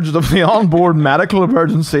has emerged of the onboard medical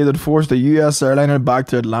emergency that forced a US airliner back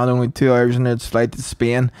to Atlanta only 2 hours into its flight to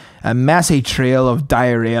Spain. A messy trail of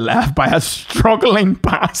diarrhea left by a struggling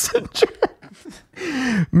passenger.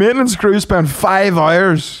 Maintenance crew spent 5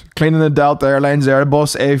 hours cleaning the Delta Airlines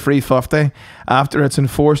Airbus A350 after its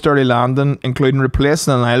enforced early landing, including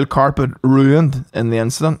replacing an aisle carpet ruined in the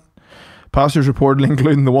incident. Passengers reportedly,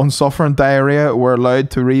 including the one suffering diarrhea, were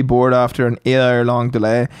allowed to reboard after an 8-hour-long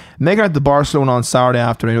delay, making it to Barcelona on Saturday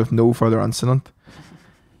afternoon with no further incident.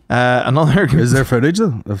 Is there footage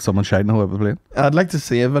though of someone shouting all over the plane? I'd like to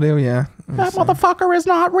see a video. Yeah, that motherfucker is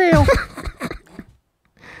not real.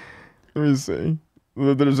 Let me see.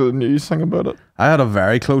 There's a news thing about it. I had a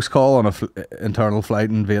very close call on a internal flight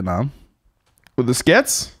in Vietnam. With the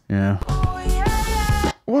skits? Yeah.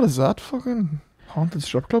 What is that fucking haunted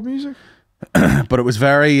strip club music? But it was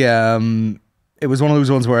very it was one of those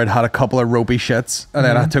ones where I'd had a couple of ropey shits, and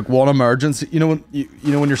then I took one emergency. When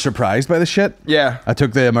you're surprised by the shit. Yeah. I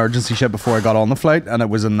took the emergency shit before I got on the flight, and it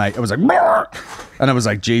was a night. It was like, and I was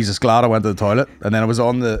like, Jesus, glad I went to the toilet. And then I was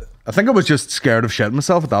I think I was just scared of shitting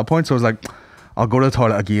myself at that point. So I was like, I'll go to the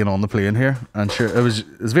toilet again on the plane here. And sure, it was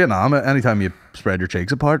Vietnam. Anytime you spread your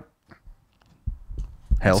cheeks apart,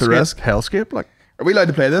 hellscape. Like, are we allowed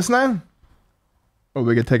to play this now? Or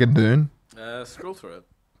we could take it down? Scroll through it.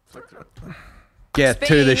 Flick through it. Get Spain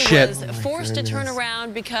to the shit. was forced to turn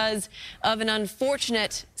around because of an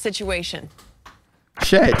unfortunate situation.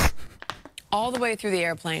 Shit. All the way through the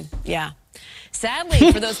airplane. Yeah.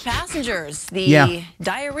 Sadly, for those passengers, the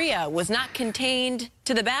diarrhea was not contained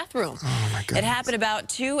to the bathroom. Oh my goodness. It happened about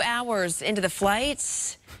 2 hours into the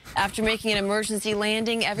flight. After making an emergency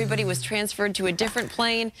landing, everybody was transferred to a different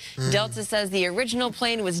plane. Delta says the original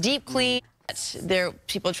plane was deep clean. There,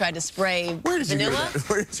 people tried to spray vanilla.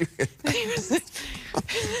 Where did you get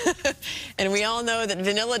that? And we all know that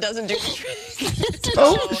vanilla doesn't do the trick.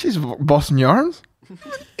 Oh, she's busting yarns.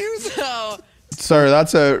 So, Sir,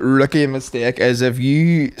 that's a rookie mistake, as if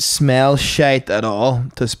you smell shite at all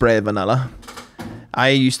to spray vanilla. I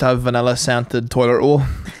used to have vanilla scented toilet roll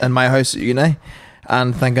in my house at uni,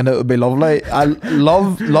 and thinking it would be lovely. I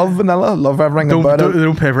love vanilla, love everything about it. They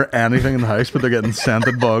don't pay for anything in the house, but they're getting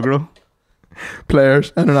scented bog roll.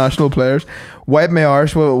 Players, international players, wiped my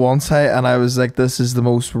arse with it once, and I was like, this is the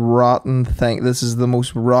most rotten thing. This is the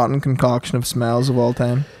most rotten concoction of smells of all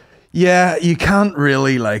time. Yeah, you can't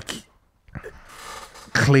really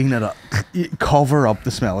clean it up, cover up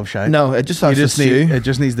the smell of shite. No, it just has to stew. It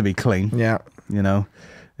just needs to be clean. Yeah,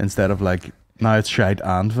 instead of now it's shite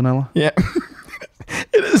and vanilla. Yeah.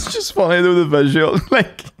 It is just funny though, the visual,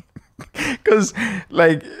 because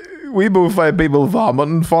we both find people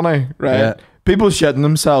vomiting funny, right? Yeah. People shitting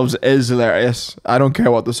themselves is hilarious. I don't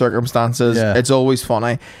care what the circumstances. Yeah. It's always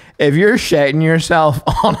funny. If you're shitting yourself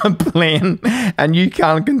on a plane and you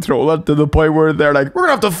can't control it to the point where they're like, we're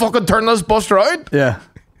gonna have to fucking turn this bus around. Yeah.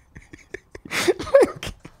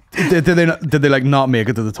 Did they like not make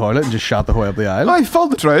it to the toilet and just shot the way up the aisle? I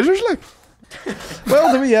felt the trousers like.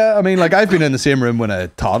 Well, yeah, I mean, like I've been in the same room when a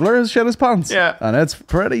toddler has shit his pants. Yeah. And it's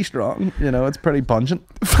pretty strong. You know, it's pretty pungent.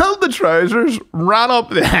 Felt the trousers, ran up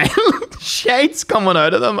the aisle, shite's coming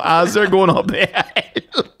out of them as they're going up the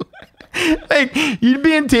aisle. Like, you'd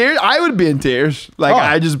be in tears. I would be in tears. Like,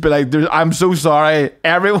 I'd just be like, I'm so sorry,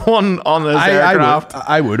 everyone on this aircraft.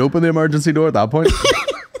 I would open the emergency door at that point.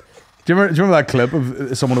 Do you remember that clip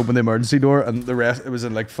of someone opened the emergency door and the rest? It was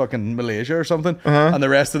in like fucking Malaysia or something, and the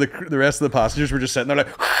rest of the passengers were just sitting there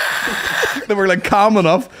like they were like calm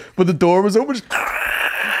enough, but the door was open.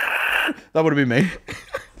 That would have been me.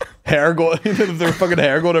 Hair going, if their fucking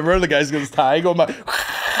hair going everywhere, the guy's got his tie going back.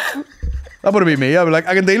 That would have been me. I'd be like,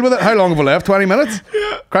 I can deal with it. How long have I left? 20 minutes.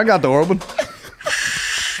 Crank that door open.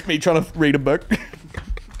 Me trying to read a book.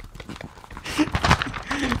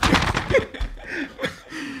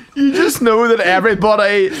 You just know that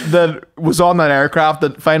everybody that was on that aircraft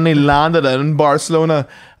that finally landed in Barcelona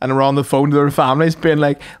and were on the phone to their families being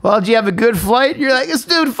like, well, did you have a good flight? You're like, this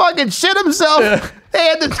dude fucking shit himself. Yeah. They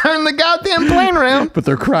had to turn the goddamn plane around. But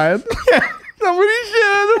they're crying. Yeah. Somebody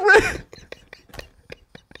shit.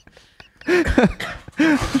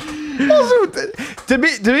 Also, to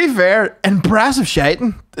be fair, impressive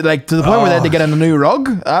shiting. Like, to the point where they had to get in a new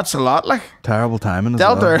rug. That's a lot, like. Terrible timing as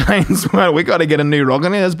Delta well. Airlines, well, we got to get a new rug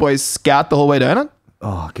in here. This boy's scat the whole way down it.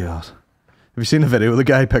 Oh, God. Have you seen the video? The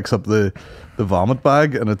guy picks up the vomit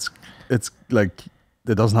bag and it's like,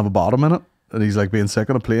 it doesn't have a bottom in it. And he's like being sick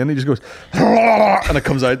on a plane. He just goes, and it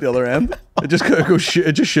comes out the other end. It just goes,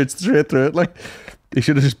 it just shoots straight through it. Like, he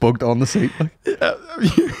should have just bugged on the seat. Like.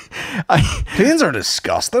 Planes are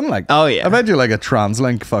disgusting. Like, oh yeah, I bet you like a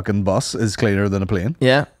TransLink fucking bus is cleaner than a plane.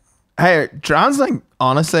 Yeah. Hey, TransLink,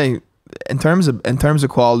 honestly, in terms of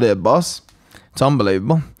quality of bus, it's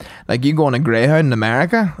unbelievable. Like, you go on a Greyhound in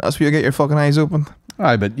America, that's where you get your fucking eyes opened.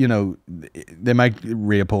 Aye, but you know, they might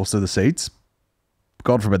reupholster the seats.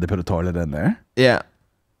 God forbid they put a toilet in there. Yeah.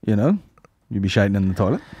 You know, you'd be shiting in the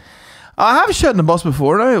toilet. I have shit in a bus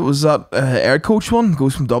before now. It was that air coach one,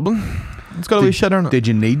 goes from Dublin. It's got to be shit in it. Did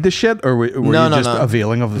you need the shit, or were you just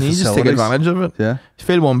availing of the facilities? You just take advantage of it. Yeah. You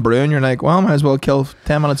feel one brew and you're like, well, I might as well kill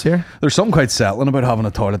 10 minutes here. There's something quite settling about having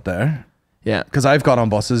a toilet there. Yeah. Because I've got on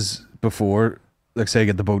buses before, like say you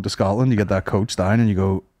get the boat to Scotland, you get that coach down and you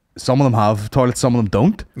go, some of them have toilets, some of them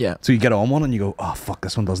don't. Yeah. So you get on one and you go, oh fuck,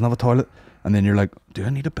 this one doesn't have a toilet. And then you're like, do I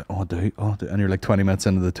need a bit? Oh, do. And you're like 20 minutes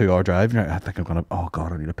into the 2-hour drive and you're like, I think I'm going to, oh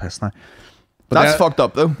God, I need a piss now. But that's fucked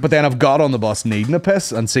up though. But then I've got on the bus needing a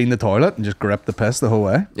piss and seen the toilet and just gripped the piss the whole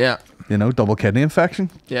way. Yeah. You know, double kidney infection.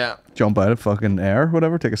 Yeah. Jump out of fucking air,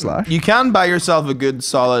 whatever, take a slash. You can buy yourself a good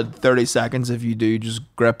solid 30 seconds if you do just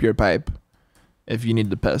grip your pipe if you need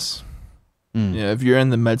to piss. Yeah, if you're in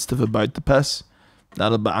the midst of about to piss,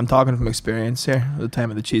 I'm talking from experience here, at the time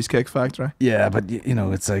of the Cheesecake Factory. Yeah, but you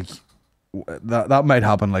know, it's like that might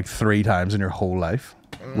happen like 3 times in your whole life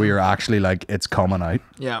where you're actually like, it's coming out.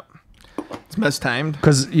 Yeah. It's mistimed.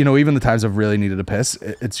 Because, you know, even the times I've really needed a piss,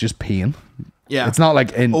 it's just pain. Yeah. It's not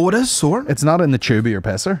like in... Oh, it is sore? It's not in the tube of your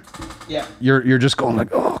pisser. Yeah. You're just going like,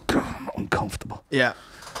 oh, God, I'm uncomfortable. Yeah.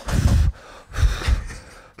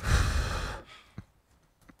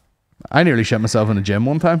 I nearly shit myself in the gym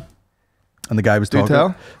one time. And the guy was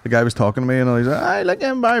talking. The guy was talking to me, and he's like, "I like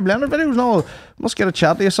them Barry Blender videos. No, must get a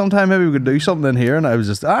chat to you sometime. Maybe we could do something in here." And I was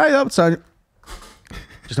just, that would sound.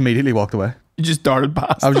 Just immediately walked away. You just darted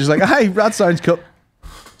past. I was just like, "Hey, that sounds cool."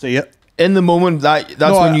 See ya. In the moment, that's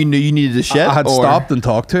when you knew you needed to shit. I had stopped and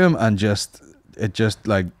talked to him, and it just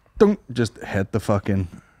like, don't just hit the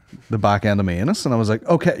back end of my anus, and I was like,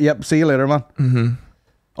 "Okay, yep, see you later, man." Mm-hmm.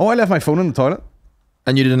 Oh, I left my phone in the toilet.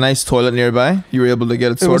 And you did a nice toilet nearby. You were able to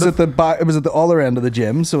get it sorted. It was at the back. It was at the other end of the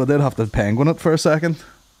gym, so I did have to penguin it for a second,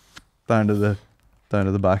 down to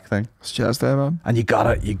the back thing. It's just there, man. And you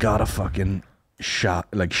gotta fucking shit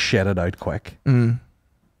it out quick. You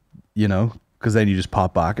know, because then you just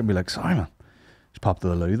pop back and be like, "Sorry, man, just pop to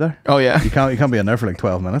the loo there." Oh yeah. You can't be in there for like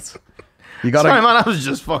 12 minutes. You gotta. Sorry, man. I was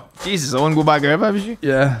just Jesus. I wouldn't go back there if I was you.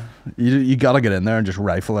 Yeah, you gotta get in there and just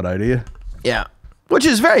rifle it out of you. Yeah. Which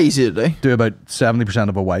is very easy to do. Do about 70%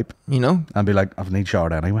 of a wipe. You know? And be like, I need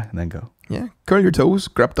showered anyway, and then go. Yeah. Curl your toes,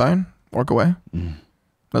 grip down, work away.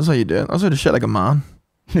 That's how you do it. That's how to shit like a man.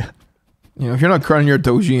 Yeah. You know, if you're not curling your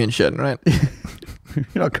toes, you ain't shitting, right?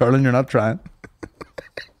 You're not curling, you're not trying.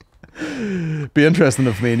 Be interesting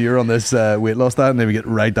if me and you're on this weight loss diet, and then we get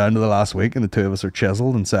right down to the last week, and the two of us are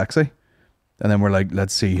chiseled and sexy, and then we're like,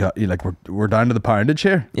 let's see how, like we're down to the poundage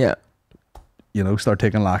here. Yeah. You know, start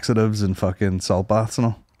taking laxatives and fucking salt baths and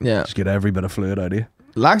all. Yeah. Just get every bit of fluid out of you.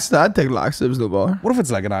 I'd take laxatives, no bother. What if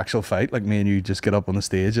it's like an actual fight? Like me and you just get up on the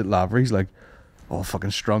stage at Lavery's, like all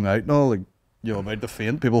fucking strung out and all, like you're about to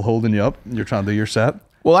faint, people holding you up, and you're trying to do your set.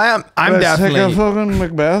 Well, I'm definitely take a fucking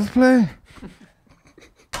Macbeth play.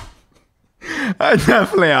 I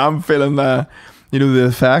definitely am feeling the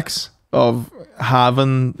effects of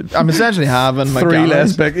having. I'm essentially having 3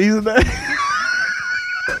 less bickies a day.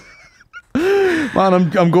 Man,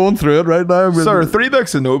 I'm going through it right now. Sir, 3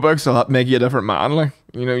 books and no books will make you a different man. Like,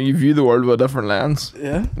 you know, you view the world with a different lens.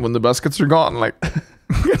 Yeah. When the biscuits are gone, like,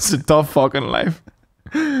 it's a tough fucking life.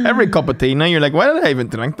 Every cup of tea now, you're like, why did I even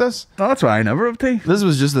drink this? No, that's why I never have tea. This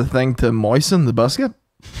was just a thing to moisten the biscuit.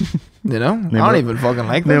 You know? I don't even fucking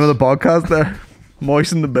like this. Name of the podcast there.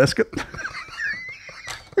 Moisten the biscuit.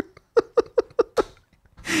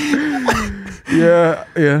 Yeah.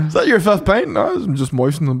 Is that your 5th pint? No, I'm just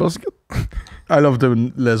moistening the biscuit. I loved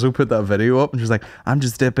when Lizzo put that video up and she's like, I'm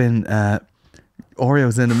just dipping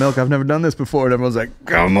Oreos in the milk. I've never done this before. And everyone's like,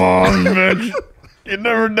 come on, bitch. You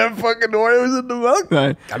never dip fucking Oreos in the milk?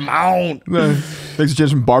 No. Come on. No. Thanks for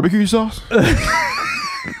some barbecue sauce.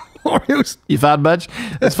 Oreos. You fat bitch.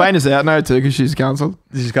 It's fine to say that now too because she's cancelled.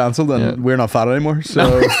 She's cancelled and we're not fat anymore.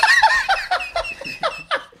 So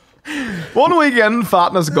one weekend,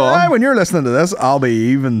 fatness gone. when you're listening to this, I'll be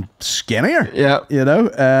even skinnier. Yeah. You know?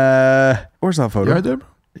 Where's that photo? You right there, bro?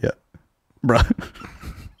 Yeah. Bro.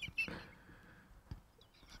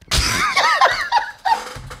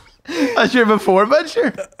 That's your before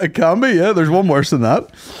picture. It can be, yeah. There's one worse than that.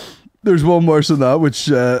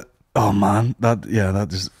 Which oh man, that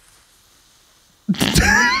is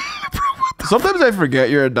Sometimes I forget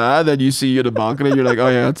you're a dad and you see you at the balcony, you're like, oh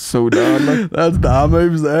yeah, that's so dad. Like, that's dad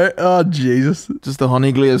moves there. Oh Jesus. just the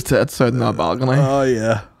honey glazed tits out in that balcony. Oh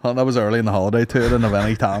yeah. Oh, that was early in the holiday too. I didn't have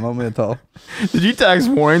any time on me at all. Did you text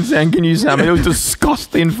Maureen saying, can you send me those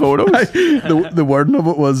disgusting photos? The wording of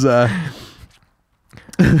it was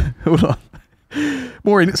hold on.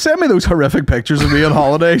 Maureen, send me those horrific pictures of me on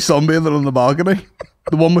holiday sunbathing on the balcony.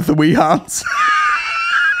 The one with the wee hands.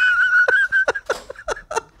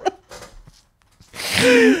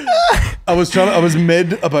 I was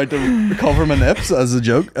mid about to cover my nips as a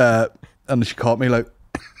joke, and she caught me like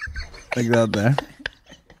that there.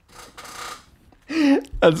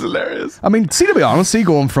 That's hilarious. I mean, see, to be honest,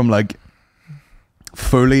 going from like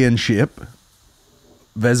fully in shape,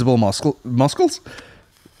 visible muscles,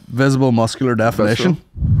 visible muscular definition,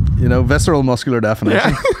 visceral muscular definition.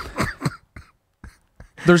 Yeah.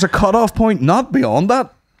 There's a cutoff point, not beyond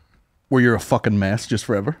that, where you're a fucking mess just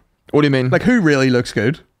forever. What do you mean? Like, who really looks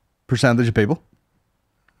good? Percentage of people?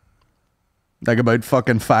 Like about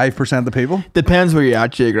fucking 5% of the people? Depends where you're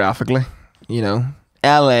at geographically. You know,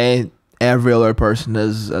 LA, every other person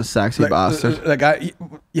is a sexy bastard.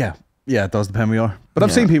 Yeah, it does depend where you are. But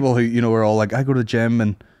I've seen people who, are all like, I go to the gym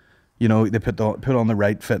and, they put on the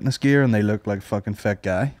right fitness gear and they look like fucking fit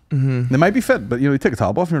guy. Mm-hmm. They might be fit, but, you take a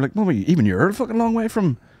top off and you're like, well, even you're a fucking long way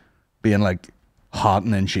from being like hot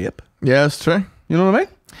and in shape. Yeah, that's true. You know what I mean?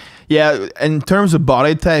 Yeah, in terms of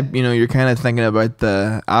body type, you're kind of thinking about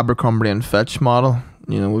the Abercrombie and Fitch model,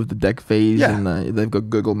 with the dick V's and they've got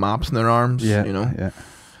Google Maps in their arms. Yeah, Yeah.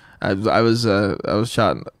 I was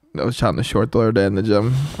chatting to Short the other day in the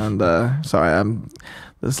gym, and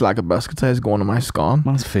this lack of biscuits is going to my scone.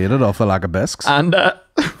 Man's faded off the lack of biscuits. And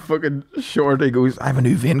fucking Short, he goes, I have a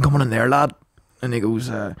new vein coming in there, lad. And he goes,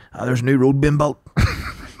 there's a new road being built.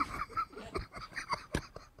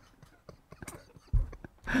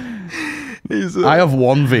 I have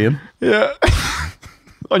one vein. Yeah.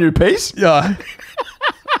 On your face? Yeah.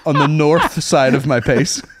 On the north side of my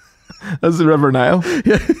face. That's the River Nile.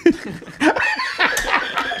 Yeah.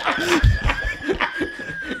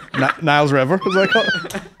 Niles River, as I call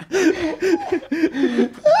it.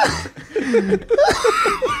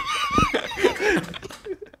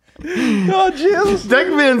 Oh, Jesus. Dick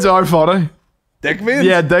veins are funny. Dick veins?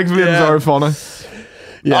 Yeah, dick veins are funny.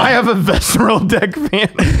 Yeah. I have a visceral dick vein.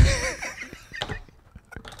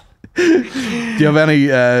 Do you have any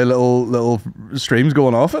little streams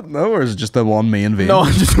going off it? No, or is it just the one main vein? No,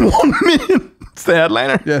 just one main. It's the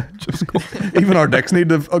headliner. Yeah, just go. Even our dicks need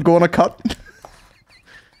to go on a cut.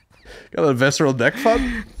 Got a visceral dick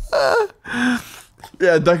fun.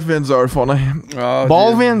 Yeah, dick veins are funny. Oh,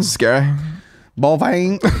 ball veins scary. Ball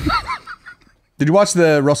vein. Did you watch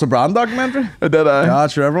the Russell Brand documentary? I did. Yeah,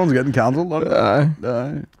 sure. Everyone's getting cancelled.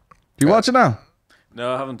 Do you watch it now?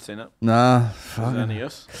 No, I haven't seen it. Nah. Is it any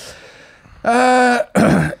use?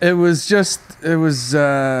 It was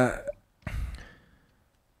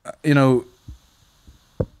you know,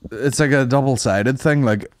 it's like a double-sided thing.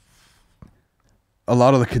 Like, a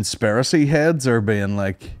lot of the conspiracy heads are being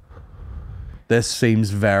like, this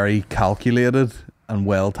seems very calculated and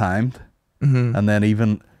well-timed. And then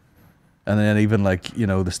even like, you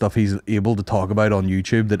know, the stuff he's able to talk about on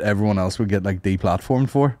YouTube that everyone else would get like deplatformed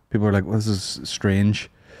for. People are like, well, this is strange.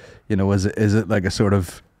 You know, is it like a sort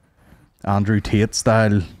of Andrew Tate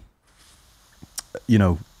style, you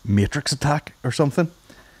know, Matrix attack or something?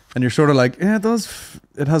 And you're sort of like, yeah,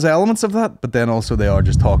 it has elements of that, but then also they are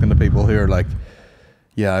just talking to people who are like,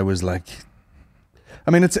 yeah, I was like,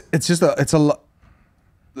 I mean, it's a lot.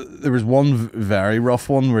 There was one very rough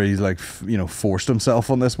one where he's like, you know, forced himself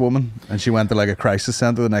on this woman, and she went to like a crisis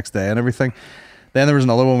center the next day and everything. Then there was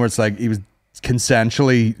another one where it's like he was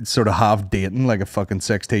consensually sort of half dating like a fucking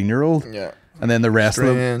 16-year-old. Yeah. And then the rest of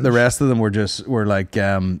them were like,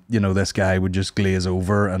 you know, this guy would just glaze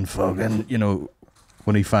over and fucking, you know,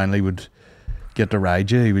 when he finally would get to ride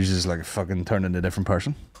you, he was just like fucking turned into a different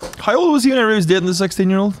person. How old was he when he was dating the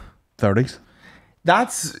 16-year-old? 30s.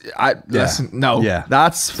 That's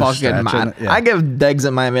that's fucking mad. Yeah. I give digs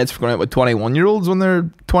at my mates for going out with 21-year-olds when they're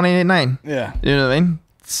 28, 9. Yeah. You know what I mean?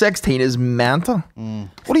 16 is mental.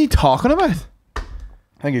 What are you talking about? I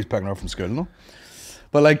think he's picking her up from school, no?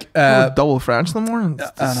 But like double French in the morning.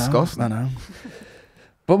 It's disgusting. I know.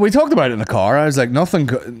 But we talked about it in the car. I was like,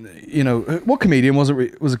 nothing, you know, what comedian was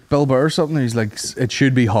it? Was it Bill Burr or something? He's like, it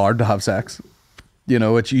should be hard to have sex. You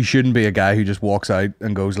know, you shouldn't be a guy who just walks out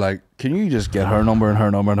and goes like, can you just get her number and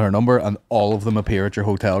her number and her number, and all of them appear at your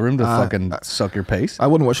hotel room to fucking suck your face? I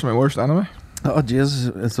wouldn't wish my worst enemy. Oh,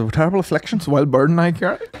 jeez, it's a terrible affliction. It's a wild burden I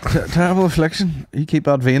carry. Terrible affliction. You keep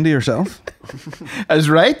that vein to yourself. That's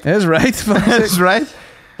right. That's right. That's right.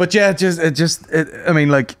 But yeah, I mean,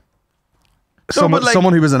 like,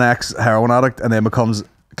 someone who was an ex-heroin addict and then becomes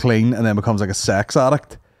clean and then becomes like a sex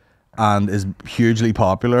addict and is hugely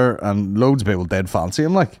popular and loads of people dead fancy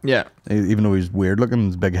him, like, yeah, even though he's weird looking,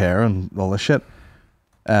 his big hair and all this shit,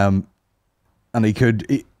 and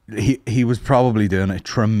he was probably doing a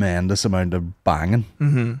tremendous amount of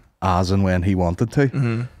banging as and when he wanted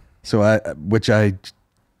to, so which I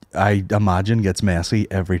imagine gets messy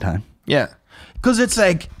every time. Yeah, because it's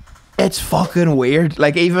like, it's fucking weird.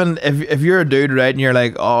 Like, even if you're a dude, right, and you're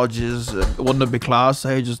like, oh, jeez, wouldn't it be class?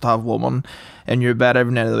 Say, just have woman in your bed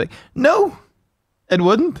every night of the week. No, it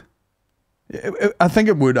wouldn't. I think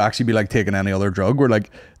it would actually be like taking any other drug, where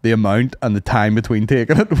like the amount and the time between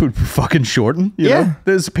taking it would fucking shorten. You know?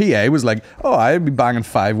 This PA was like, oh, I'd be banging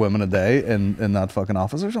 5 women a day in that fucking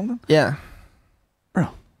office or something. Yeah. Bro,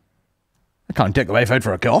 I can't take a wife out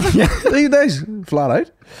for a coffee these days, flat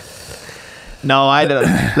out. No, I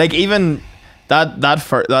didn't. Like, even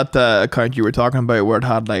that account you were talking about where it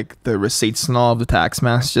had like the receipts and all of the text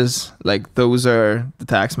messages, like those are the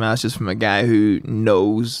text messages from a guy who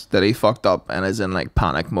knows that he fucked up and is in like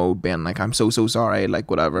panic mode, being like, I'm so sorry,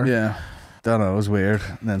 like whatever. Yeah. Don't know, it was weird.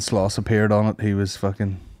 And then Sloss appeared on it. He was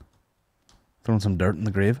fucking throwing some dirt in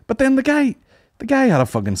the grave. But then the guy had a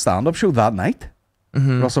fucking stand-up show that night.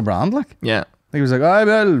 Russell Brand, like. Yeah. He was like, oh,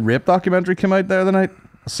 well, rape documentary came out there the night.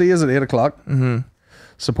 I'll see you at 8 o'clock.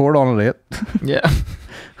 Support on at 8. Yeah. I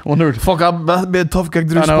wondered. Fuck, that'd be a tough gig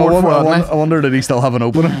to do support for. I wonder, did he still have an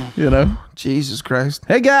opener? You know? Jesus Christ.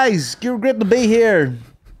 Hey guys, great to be here.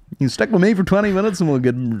 You can stick with me for 20 minutes and we'll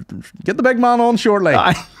get the big man on shortly.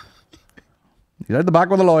 He's out the back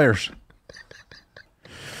with the lawyers.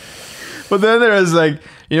 But then there is like,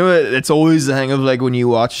 you know, it's always the thing of like when you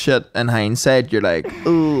watch shit in hindsight, you're like,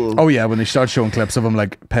 ooh. Oh yeah, when they start showing clips of him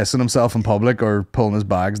like pissing himself in public or pulling his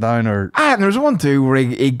bags down or. And there's one too where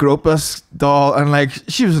he groped this doll and like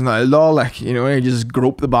she was an old doll, like, you know, he just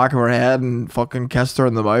groped the back of her head and fucking kissed her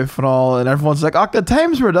in the mouth and all, and everyone's like, oh, the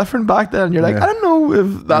times were different back then. And you're like, I don't know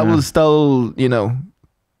if that was still, you know,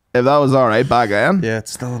 if that was alright back then. Yeah,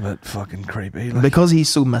 it's still a bit fucking creepy. Like. Because he's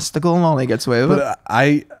so mystical and all, he gets away with it.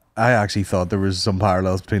 I actually thought there was some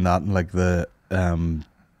parallels between that and like the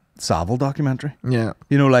Savile documentary. Yeah.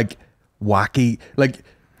 You know, like wacky, like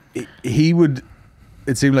he would,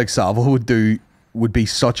 it seemed like Savile would be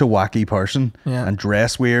such a wacky person and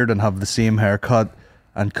dress weird and have the same haircut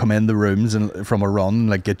and come in the rooms and from a run,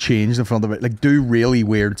 like get changed in front of it, like do really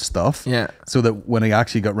weird stuff. Yeah. So that when he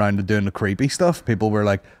actually got round to doing the creepy stuff, people were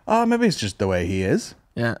like, oh, maybe it's just the way he is.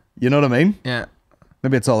 Yeah. You know what I mean? Yeah.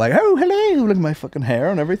 Maybe it's all like, oh, hello, look at my fucking hair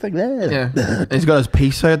and everything. Yeah. He's got his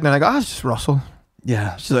piece out and they're like, oh, it's just Russell.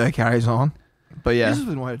 Yeah. Just like carries on. But yeah. This has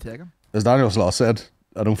been why to take him. As Daniel Sloss said,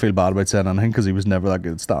 I don't feel bad about saying anything because he was never that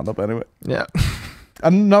good at stand-up anyway. Yeah.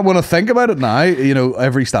 I'm not going to think about it now. You know,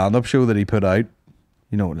 every stand-up show that he put out,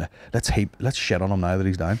 you know, let's shit on him now that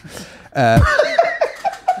he's down.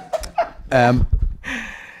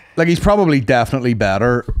 Like he's probably definitely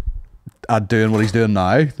better at doing what he's doing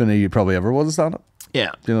now than he probably ever was a stand-up.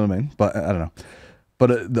 Yeah. Do you know what I mean? But I don't know.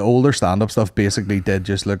 But the older stand-up stuff basically did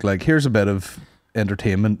just look like, here's a bit of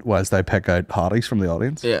entertainment whilst I pick out hotties from the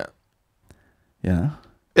audience. Yeah. Yeah.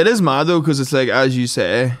 It is mad though, because it's like, as you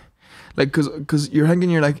say, like, because you're thinking,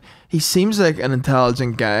 you're like, he seems like an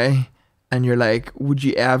intelligent guy, and you're like, would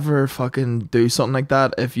you ever fucking do something like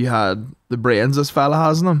that if you had the brains this fella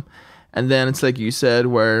has in him? And then it's like you said,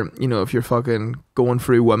 where, you know, if you're fucking going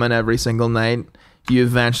through women every single night, you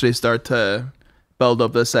eventually start to build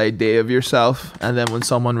up this idea of yourself, and then when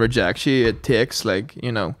someone rejects you, it takes, like,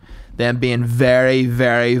 you know, them being very,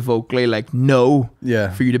 very vocally like no,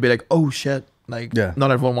 for you to be like, oh shit, like,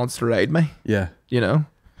 not everyone wants to ride me, you know.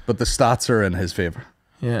 But the stats are in his favor.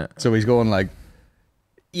 Yeah. So he's going like,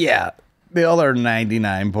 yeah, the other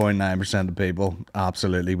 99.9% of people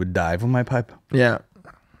absolutely would dive on my pipe. Yeah.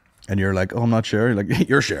 And you're like, oh, I'm not sure. You're like,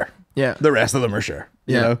 you're sure. Yeah. The rest of them are sure.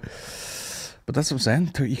 Yeah. You know? But that's what I'm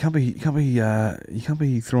saying. You can't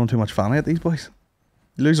be throwing too much fanny at these boys.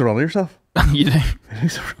 You lose a run of yourself. You do. You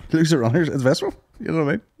lose a run of yourself. It's visceral. You know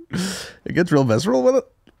what I mean? It gets real visceral with it.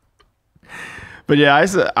 But yeah,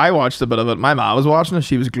 I watched a bit of it. My mom was watching it.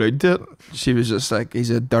 She was glued to it. She was just like, he's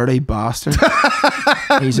a dirty bastard.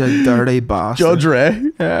 He's a dirty bastard. Judge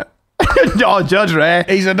Ray. Yeah. Oh, Judge Ray.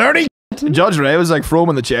 He's a dirty. Judge Ray was like throw him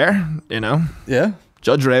in the chair, you know? Yeah.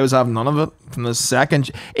 Judge Ray was having none of it from the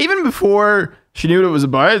second. Even before she knew what it was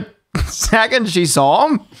about, second she saw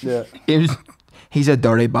him, he's a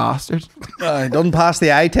dirty bastard. Doesn't pass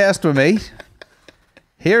the eye test with me.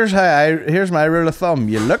 Here's my rule of thumb.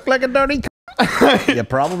 You look like a dirty you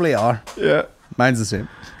probably are. Yeah. Mine's the same.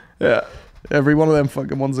 Yeah. Every one of them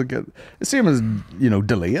fucking ones that get the same as, you know,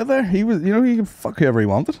 D'Elia there. He was, you know, he could fuck whoever he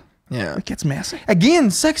wanted. Yeah. It gets messy. Again,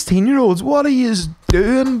 16-year-olds, what are you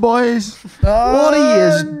doing, boys? What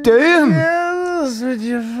are you doing? Yes, would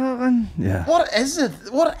you fucking... Yeah. What is it?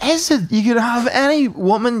 What is it? You could have any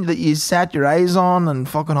woman that you set your eyes on and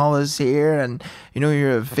fucking all this here, and you know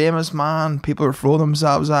you're a famous man, people are throwing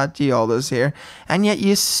themselves at you, all this here, and yet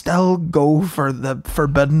you still go for the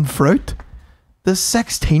forbidden fruit. The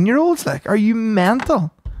 16-year-olds, like, are you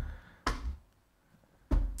mental?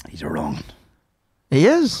 He's wrong. He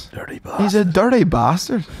is. Dirty bastard. He's a dirty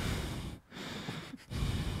bastard.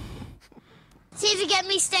 See to get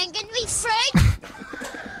me stinking me fruit.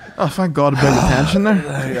 Oh, thank God, a bit of attention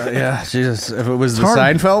there. Yeah, Jesus. If it was the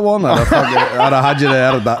Seinfeld one, I'd have had you to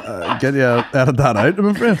edit that, edit that out, I'm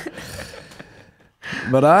afraid.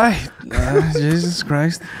 But Jesus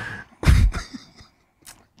Christ.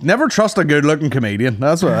 Never trust a good-looking comedian.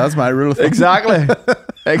 That's my rule of thumb. Exactly.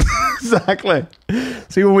 Exactly.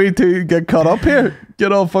 See, when we two get caught up here,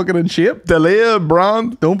 get all fucking in shape. D'Elia,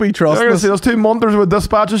 Brand. Don't be trusting You're gonna us. see those two monthers with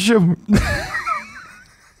dispatches show.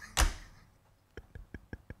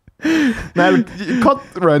 Now, cut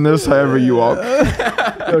around this however you want.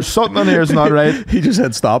 There's something in here that's not right. He just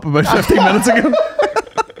said stop about 15 minutes ago.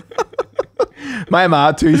 My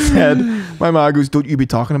ma too said, my ma goes, don't you be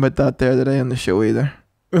talking about that there today on the show either.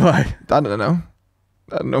 Why? I don't know.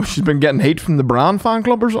 She's been getting hate from the Brand fan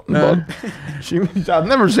club or something. But I've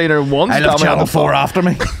never seen her once. I love Channel 4 after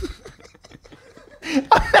me.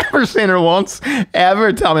 I've never seen her once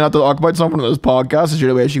ever tell me not to talk about something on this podcast. Is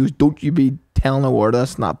the way she goes, don't you be telling a word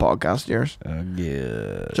that's not podcast yours.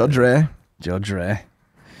 Yeah. Judge Ray. Judge Ray.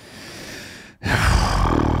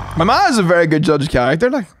 My ma is a very good judge character,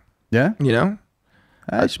 like. Yeah. You know?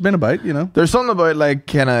 She's been about, you know. There's something about like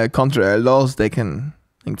kind of country outlaws, they can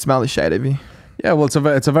smell the shit of you. Yeah, well,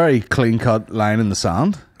 it's a very clean cut line in the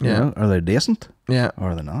sand. You know? Are they decent? Yeah. Or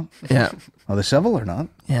are they not? Yeah. Are they civil or not?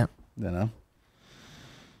 Yeah. You know.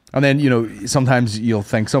 And then, you know, sometimes you'll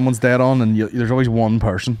think someone's dead on, and there's always one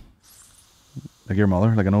person, like your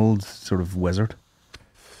mother, like an old sort of wizard.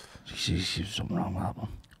 She's something wrong with that one.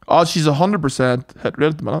 Oh, she's 100% hit rate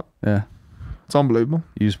at the minute. Yeah. It's unbelievable.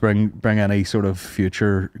 You just bring any sort of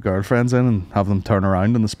future girlfriends in and have them turn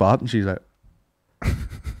around in the spot, and she's like,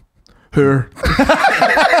 her.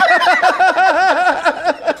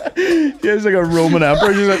 Yeah, it's like a Roman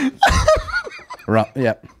emperor. She's like,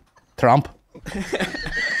 yeah, Trump.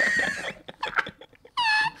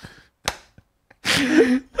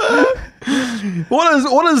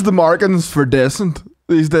 What is the markings for decent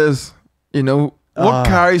these days? You know, what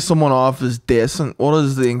carries someone off as decent? What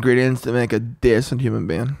is the ingredients to make a decent human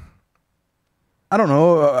being? I don't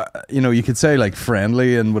know. You could say like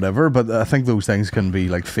friendly and whatever, but I think those things can be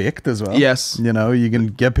like faked as well. Yes. You can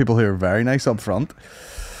get people who are very nice up front.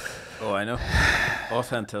 Oh, I know.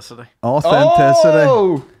 Authenticity.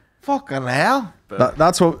 Oh, fucking hell.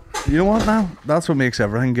 That's what, you know what now? That's what makes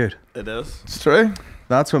everything good. It is. It's true.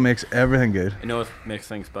 That's what makes everything good. You know what makes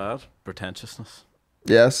things bad? Pretentiousness.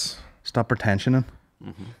 Yes. Stop pretensioning.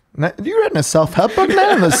 Now, are you writing a self-help book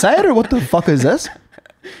now on the side, or what the fuck is this?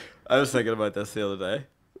 I was thinking about this the other day.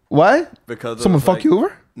 Why? Because Someone fuck you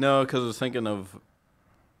over? No, because I was thinking of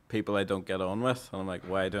people I don't get on with, and I'm like,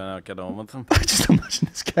 why do I not get on with them? I just imagine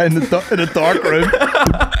this guy in a dark room.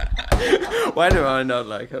 Why do I not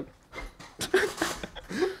like him?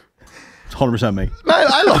 It's 100% me. Man,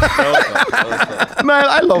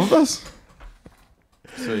 I love this.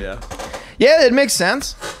 So yeah. Yeah, it makes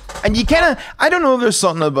sense. And you kind of, I don't know if there's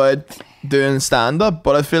something about doing stand-up,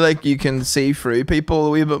 but I feel like you can see through people a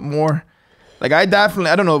wee bit more. Like, I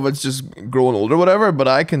don't know if it's just growing older or whatever, but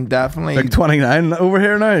I can definitely... Like 29 over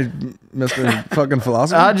here now, Mr. fucking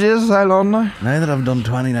philosopher. Ah, Jesus, how long now? Now that I've done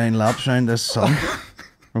 29 laps around this sun,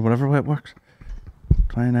 or whatever way it works.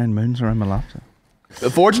 29 moons around my laps.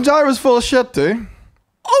 The fortune teller was full of shit too.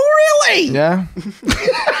 Oh, really? Yeah.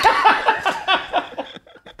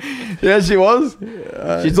 Yeah, she was.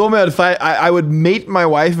 She told me I would meet my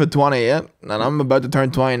wife at 28, and I'm about to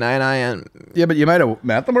turn 29. Yeah, but you might have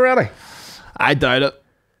met them already. I doubt it.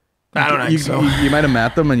 I don't think so. You might have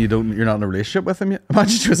met them and you're not in a relationship with them yet.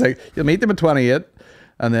 Imagine she was like, you'll meet them at 28,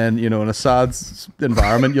 and then, in a sad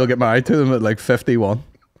environment, you'll get married to them at like 51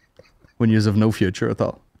 when you have no future at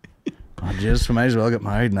all. Oh, jeez, we might as well get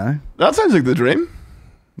married now. That sounds like the dream.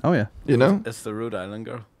 Oh, yeah. It's the Rhode Island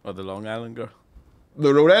girl, or the Long Island girl.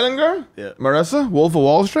 The Rhode Island girl? Yeah. Marissa? Wolf of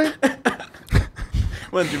Wall Street?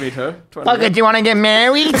 When did you meet her? Fuck it, you want to get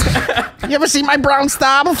married? You ever seen my brown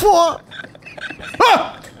star before?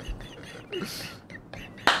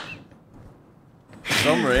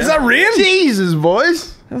 Some rain. Is that rain? Jesus,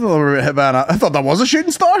 boys. I thought that was a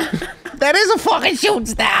shooting star. That is a fucking shooting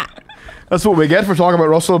star. That's what we get for talking about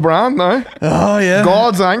Russell Brand now. Oh, yeah.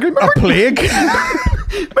 God's angry. A plague.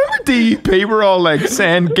 Remember DEP were all like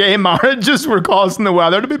saying gay marriages were causing the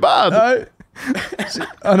weather to be bad?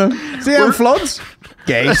 I know. See how floods?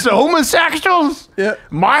 Gays. It's the homosexuals. Yeah.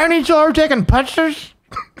 Marrying each other, taking pictures.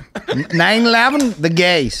 9/11, the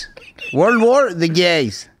gays. World War, the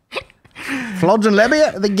gays. Floods in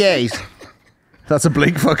Libya, the gays. That's a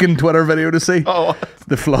bleak fucking Twitter video to see. Oh.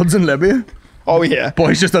 The floods in Libya. Oh, yeah.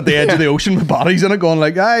 Boys just at the edge of the ocean with bodies in it going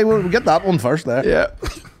like, hey, we'll get that one first there. Yeah.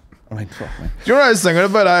 I mean, fuck me. Do you know what I was thinking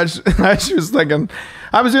about? I was thinking,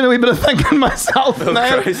 I was doing a wee bit of thinking myself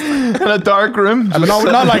now, in a dark room. But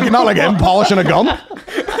not like him polishing a gun.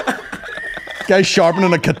 Guy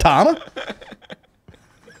sharpening a katana.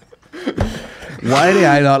 Why do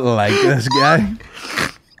I not like this guy?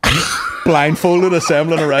 Blindfolded,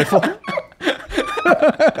 assembling a rifle.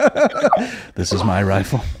 This is my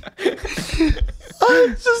rifle.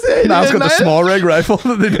 It's just the idea. Now it's got the small rig rifle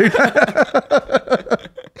that they do.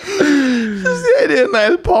 Just the idea of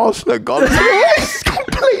Niall polishing a gun. It's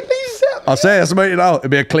completely set. I'll say this about you now.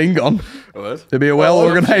 It'd be a clean gun. What? It'd be a well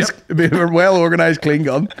organized clean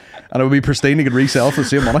gun, and it would be pristine. You could resell for the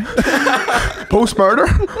same money. Post murder.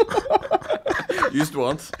 Used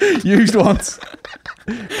once. Used once.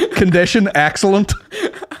 Condition excellent.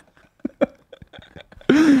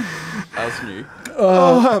 As new.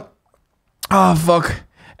 Oh fuck.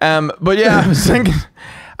 But yeah,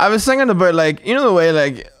 I was thinking about, like, you know the way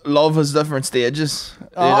like love has different stages.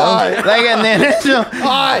 You know? Like in the initial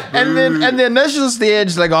and the initial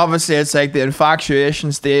stage, like obviously it's like the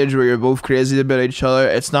infatuation stage where you're both crazy about each other.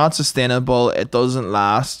 It's not sustainable, it doesn't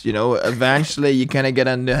last, eventually you kinda get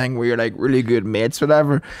into a thing where you're like really good mates,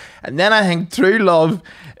 whatever. And then I think true love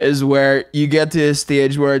is where you get to a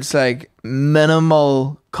stage where it's like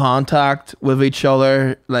minimal contact with each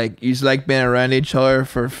other, like you just like being around each other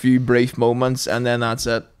for a few brief moments, and then that's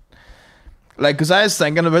it. Like, because I was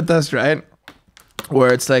thinking about this, right,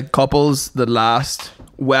 where it's like couples that last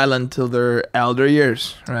well into their elder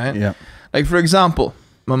years, right? Yeah. Like, for example,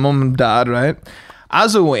 my mum and dad, right,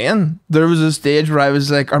 as a Wayne, there was a stage where I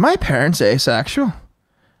was like, are my parents asexual?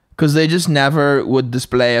 Because they just never would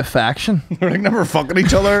display affection. They're like never fucking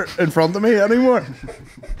each other in front of me anymore.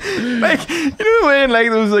 Like, you know when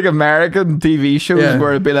like those like American TV shows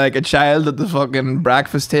where it'd be like a child at the fucking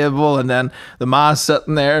breakfast table, and then the ma's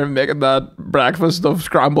sitting there making that breakfast of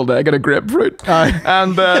scrambled egg and a grapefruit,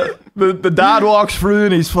 and The dad walks through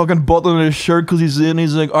and he's fucking buttoning his shirt because he's in.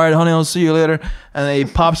 He's like, all right, honey, I'll see you later. And he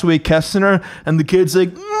pops away kissing her. And the kid's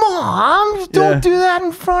like, Mom, don't do that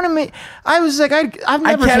in front of me. I was like, I've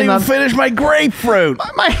never can't seen even that. finish my grapefruit.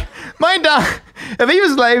 My dad, if he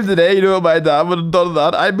was live today, you know what my dad would have done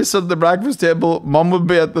that? I'd be sitting at the breakfast table, Mum would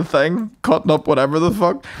be at the thing, cutting up whatever the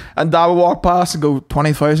fuck, and Dad would walk past and go,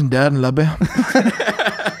 20,000 dead in Libya.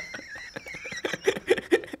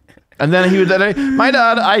 And then he would, my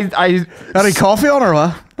dad, Any coffee on or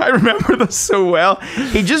what? I remember this so well.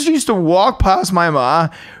 He just used to walk past my ma,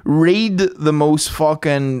 read the most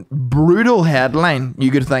fucking brutal headline you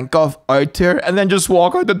could think of out here, and then just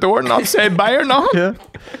walk out the door and not say bye or not. Yeah.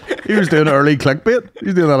 He was doing early clickbait. He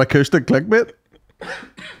was doing that acoustic clickbait.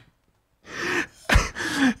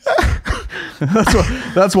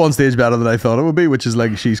 That's one stage better than I thought it would be, which is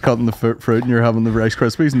like she's cutting the fruit and you're having the Rice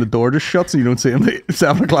Krispies and the door just shuts and you don't see him at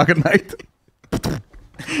 7 o'clock at night.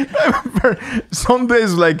 I remember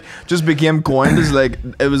Sundays like just became coined as like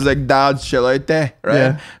it was like Dad's chill out day, right?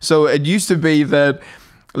 Yeah. So it used to be that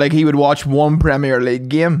like he would watch one Premier League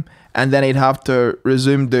game and then he'd have to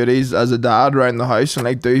resume duties as a dad around the house and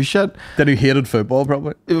like do shit. Then he hated football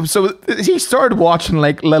probably. So he started watching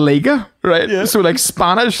like La Liga, right? Yeah. So like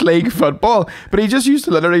Spanish league football, but he just used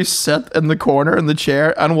to literally sit in the corner in the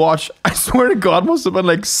chair and watch. I swear to God, must have been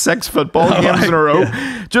like 6 football games in a row.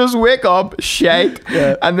 Yeah. Just wake up, shake,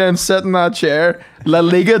 and then sit in that chair. La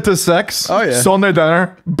Liga to 6. Oh yeah. Sunday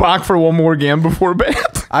dinner, back for one more game before bed.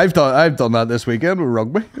 I've done that this weekend with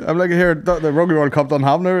rugby. I'm like, here, the Rugby World Cup done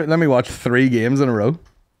happening. Let me watch 3 games in a row.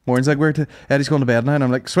 Maureen's like, Eddie's going to bed now, and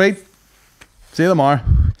I'm like, sweet. See you tomorrow.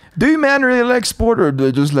 Do men really like sport or do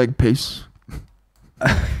they just like peace?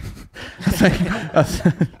 I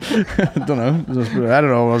don't know. I don't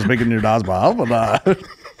know. I was speaking to your dad's behalf, but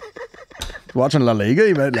watching La Liga,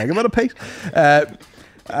 you might like a bit of peace.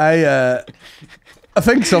 I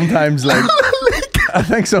think sometimes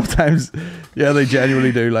yeah, they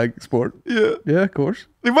genuinely do like sport. Yeah, of course.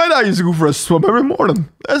 Like my dad used to go for a swim every morning.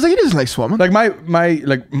 I was like, he doesn't like swimming. Like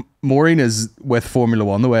my Maureen is with Formula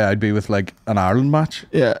One the way I'd be with like an Ireland match.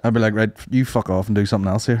 Yeah. I'd be like, right, you fuck off and do something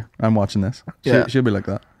else here. I'm watching this. She'll be like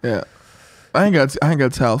that. Yeah. I think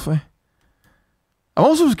that's healthy. I'm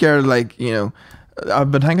also scared, like, you know,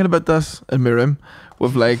 I've been thinking about this in my room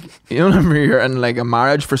with like, you know, whenever you're in like a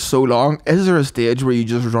marriage for so long, is there a stage where you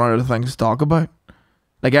just run out of things to talk about?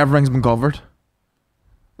 Like everything's been covered.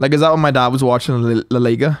 Like, is that when my dad was watching La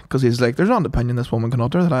Liga? Because he's like, there's not an opinion this woman can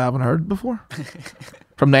utter that I haven't heard before.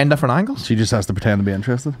 From 9 different angles. She just has to pretend to be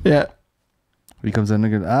interested. Yeah. He comes in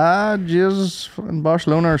and goes, Jesus, fucking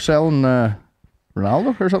Barcelona are selling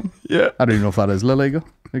Ronaldo or something. Yeah. I don't even know if that is La Liga.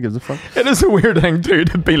 Who gives a fuck? It is a weird thing too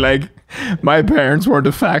to be like, my parents weren't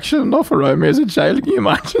affectionate enough around me as a child. Can you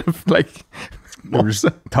imagine if like they were just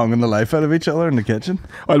tonguing the life out of each other in the kitchen?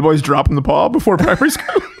 While boys dropping the paw before primary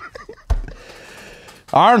school.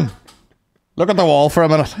 Aaron, look at the wall for a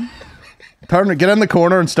minute. Get in the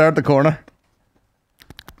corner and stare at the corner.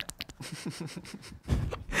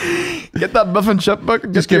 Get that muffin chip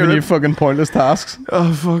book. Just giving you fucking pointless tasks.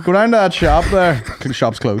 Oh fuck. Go down to that shop there. The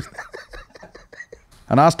shop's closed.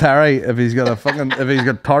 And ask Terry if he's got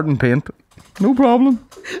tartan paint. No problem.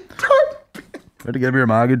 Better give your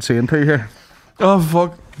ma a good saying to here. Oh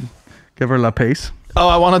fuck. Give her la piece. Oh,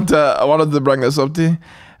 I wanted to bring this up to you.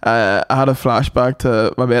 I had a flashback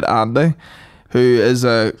to my mate Andy, who is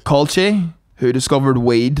a culture who discovered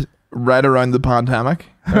weed right around the pandemic.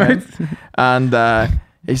 Right? And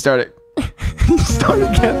he started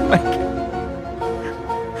getting like.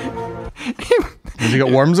 Has he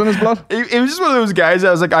got worms in his blood? He was just one of those guys.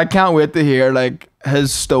 I was like, I can't wait to hear like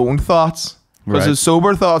his stoned thoughts, because his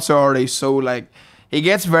sober thoughts are already so like. He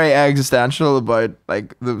gets very existential about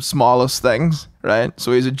like the smallest things, right?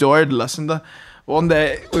 So he's a joy to listen to. One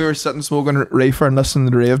day we were sitting smoking reefer and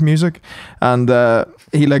listening to rave music, and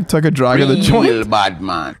he like took a drag of the joint. Bad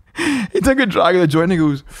man. He took a drag of the joint and he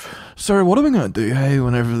goes, "Sir, what are we gonna do? Hey,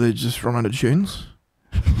 whenever they just run out of tunes?"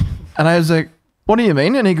 And I was like, "What do you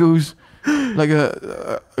mean?" And he goes, "Like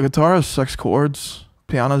a guitar has 6 chords,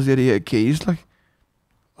 piano's 88 keys. Like,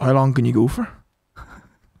 how long can you go for?"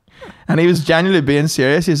 And he was genuinely being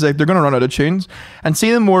serious. He's like, they're going to run out of tunes. And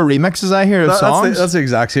see the more remixes I hear of songs. That's the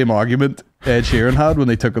exact same argument Ed Sheeran had when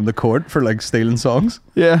they took him to court for like stealing songs.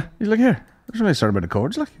 Yeah. He's like, here, there's only a certain amount of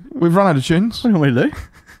chords. Like, we've run out of tunes. What do you want me to do?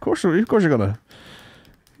 Of course you're going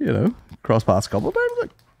to, cross paths a couple of times.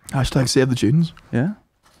 Like. Hashtag save the tunes. Yeah.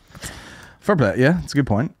 Fair play. Yeah, it's a good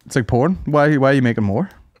point. It's like porn. Why are you making more?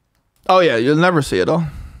 Oh, yeah. You'll never see it all.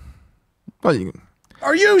 Well, you can.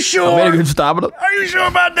 Are you sure? I made a good stab at it. Are you sure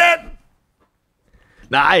about that?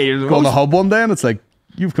 Nah, go on the hub one day and it's like,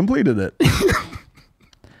 You've completed it.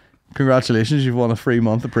 Congratulations, you've won a free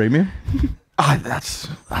month of premium. That's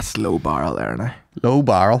low barrel there now. Low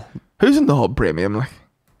barrel. Who's in the Hub Premium, like?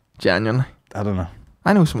 Genuinely. I don't know.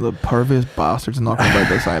 I know some of the pervious bastards knocking about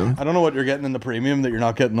this island. I don't know what you're getting in the premium that you're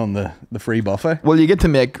not getting on the free buffet. Well, you get to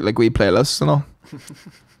make like wee playlists and all.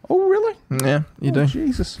 Oh, really? Yeah, you do.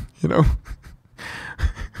 Jesus. You know.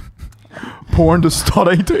 Porn to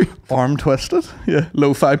study too. Arm twisted. Yeah.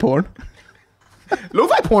 Lo-fi porn.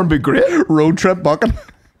 Lo-fi porn be great. Road trip bucking.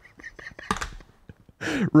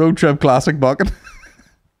 Road trip classic bucking.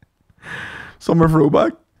 Summer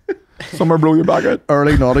throwback. Summer blow your back out.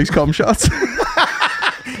 Early noughties cum shots.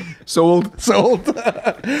 Sold.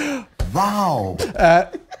 Wow.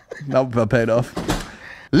 That paid off.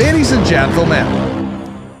 Ladies and gentlemen,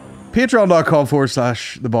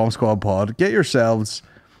 patreon.com/the Bomb Squad pod. Get yourselves.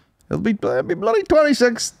 It'll be bloody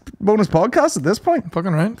 26 bonus podcasts at this point.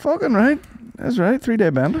 Fucking right. Fucking right. That's right. 3-day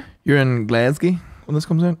bender. You're in Glasgow when this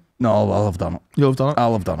comes out? No, I'll have done it. You'll have done it?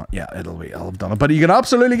 I'll have done it. Yeah, I'll have done it. But you can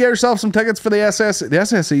absolutely get yourself some tickets for the SS. The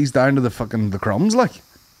SSE's down to the crumbs, like.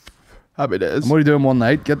 Happy days. I'm only doing one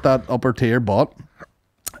night. Get that upper tier bought.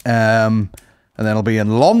 And then I'll be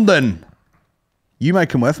in London. You might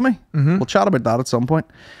come with me. Mm-hmm. We'll chat about that at some point.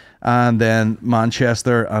 And then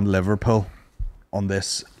Manchester and Liverpool on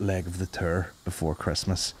this leg of the tour before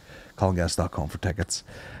Christmas. ColinGeddis.com for tickets.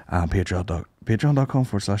 And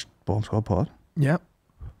patreon.com/Bomb Squad pod. Yep.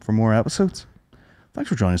 For more episodes. Thanks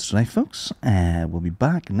for joining us tonight, folks. We'll be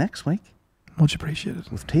back next week. Much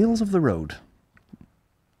appreciated. With Tales of the Road.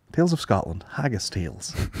 Tales of Scotland. Haggis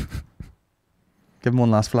Tales. Give him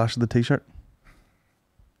one last flash of the t-shirt.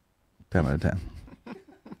 10 out of 10. Do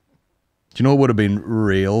you know what would have been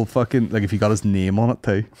real fucking... Like if you got his name on it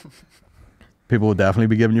too. People would definitely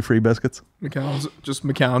be giving you free biscuits.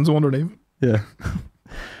 McCann's underneath. Yeah.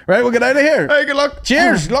 Right, we'll get out of here. Hey, good luck.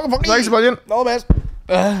 Cheers. Thanks a million. All the best.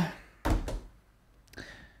 Oh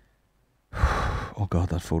God,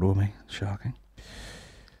 that photo of me. Shocking.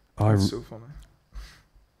 That's so funny.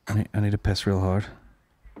 I need to piss real hard.